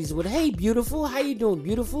ladies with, "Hey, beautiful, how you doing,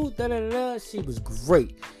 beautiful?" Da da da. She was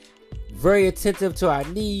great, very attentive to our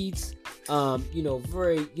needs.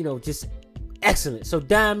 Very, just excellent. So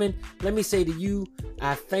Diamond, let me say to you,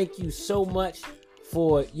 I thank you so much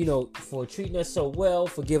for treating us so well,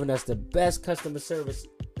 for giving us the best customer service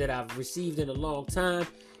that I've received in a long time.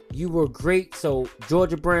 You were great. So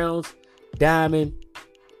Georgia Brown's, Diamond,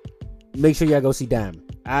 make sure y'all go see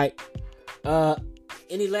Diamond. All right.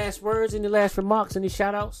 Any last words? Any last remarks? Any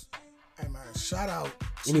shout outs? Hey man, shout out.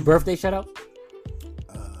 Any birthday shout out?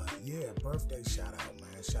 Yeah, birthday shout out,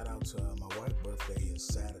 man. Shout out to my wife's birthday is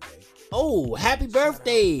Saturday. Oh, happy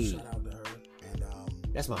birthday! Shout out to her. And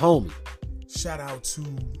that's my homie. shout out to,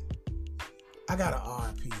 I got an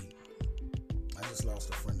RP. I just lost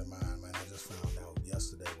a friend of mine, man. I just found out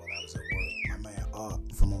yesterday while I was at work. My man Art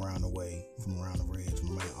from around the way, from around the ridge.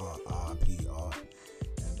 My man RP Art.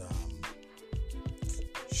 And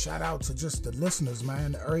shout out to just the listeners,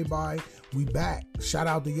 man. Everybody, we back. Shout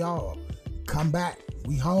out to y'all. Come back.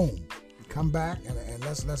 We home. Come back and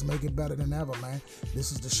let's make it better than ever, man.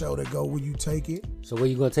 This is the show that go where you take it. So where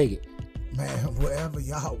you gonna take it? Man, wherever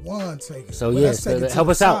y'all want, take it. So Well, yeah, let's take it to help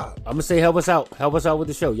the us out. top. I'm gonna say help us out. Help us out with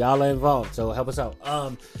the show. Y'all are involved, so help us out.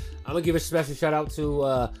 I'm gonna give a special shout out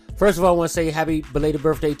to. First of all, I want to say happy belated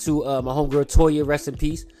birthday to my homegirl Toya. Rest in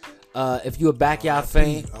peace. If you a Backyard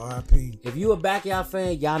fan, RIP. if you a Backyard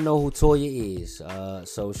fan, y'all know who Toya is.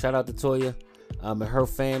 So shout out to Toya and her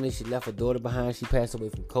family. She left her daughter behind. She passed away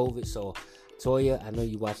from COVID. So Toya, I know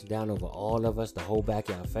you watching down over all of us, the whole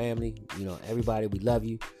Backyard family. Everybody, we love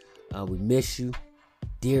you. We miss you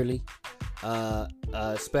dearly.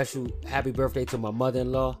 Special happy birthday to my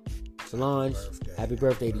mother-in-law, Solange. Happy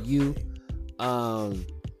birthday to you.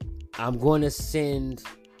 I'm going to send,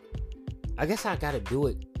 I guess I got to do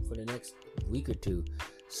it for the next week or two.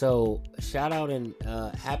 So shout out and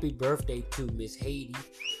happy birthday to Miss Haiti.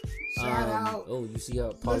 Shout out. Oh, you see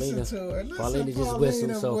her, Paulina. Listen to her. Listen, Paulina just Paulina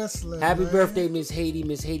whistled. So whistling, happy man. birthday, Miss Haiti.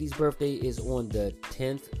 Miss Haiti's birthday is on the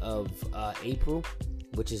 10th of April,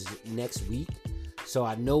 which is next week. So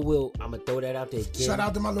I know I'm gonna throw that out there again. Shout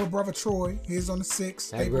out to my little brother Troy. He's on the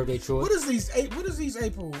 6th. Happy birthday, Troy. What is these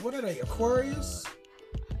April? What are they? Aquarius?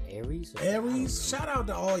 Aries. Aries? Shout out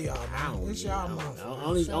to all y'all, man. It's y'all month. man.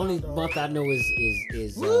 Only Shout out to all month I know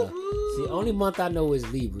is Woo-hoo. see, only month I know is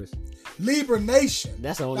Libras. Libra Nation.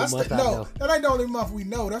 That's the only month I know. That ain't the only month we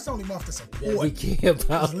know. That's the only month that's That we important. care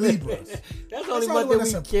about. It's Libras. That's the only the month one that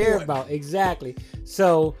we that's care important. about. Exactly.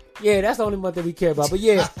 So yeah, that's the only month that we care about. But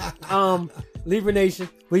yeah, Libra Nation.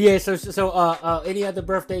 But yeah, so any other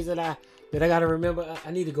birthdays that I gotta remember?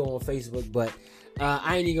 I need to go on Facebook, but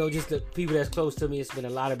I ain't even go just the people that's close to me. It's been a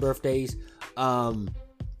lot of birthdays.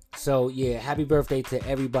 So yeah, happy birthday to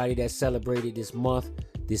everybody that celebrated this month,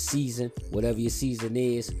 this season, whatever your season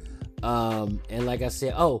is. And like I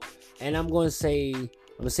said, and I'm gonna say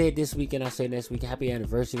it this week and I'll say next week, happy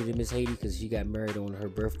anniversary to Miss Haiti, because she got married on her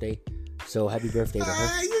birthday. So happy birthday to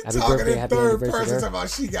her. You Happy talking birthday, in happy third anniversary person to her. talking about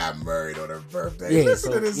she got married on her birthday. Yeah,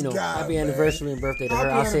 Listen so, to this guy, happy man. anniversary and birthday to her.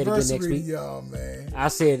 Happy I'll say it again next anniversary week. to y'all, man. I'll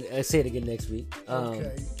say it again next week.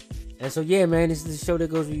 Okay. And so yeah, man, this is the show that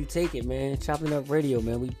goes where you take it, man. Chopping Up Radio,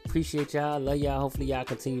 man. We appreciate y'all. Love y'all. Hopefully y'all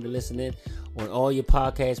continue to listen in on all your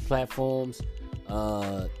podcast platforms.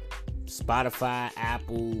 Spotify,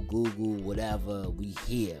 Apple, Google, whatever. We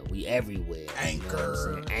here. We everywhere. Anchor. You know what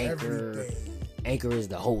I'm saying? Everything. Anchor is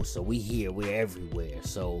the host, so we here. We're everywhere.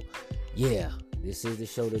 So yeah, this is the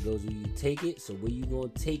show that goes where you take it. So where you gonna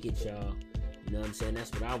take it, y'all? You know what I'm saying?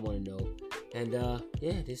 That's what I want to know. And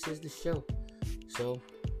yeah, this is the show. So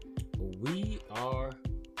we are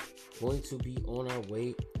going to be on our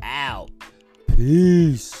way out.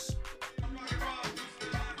 Peace.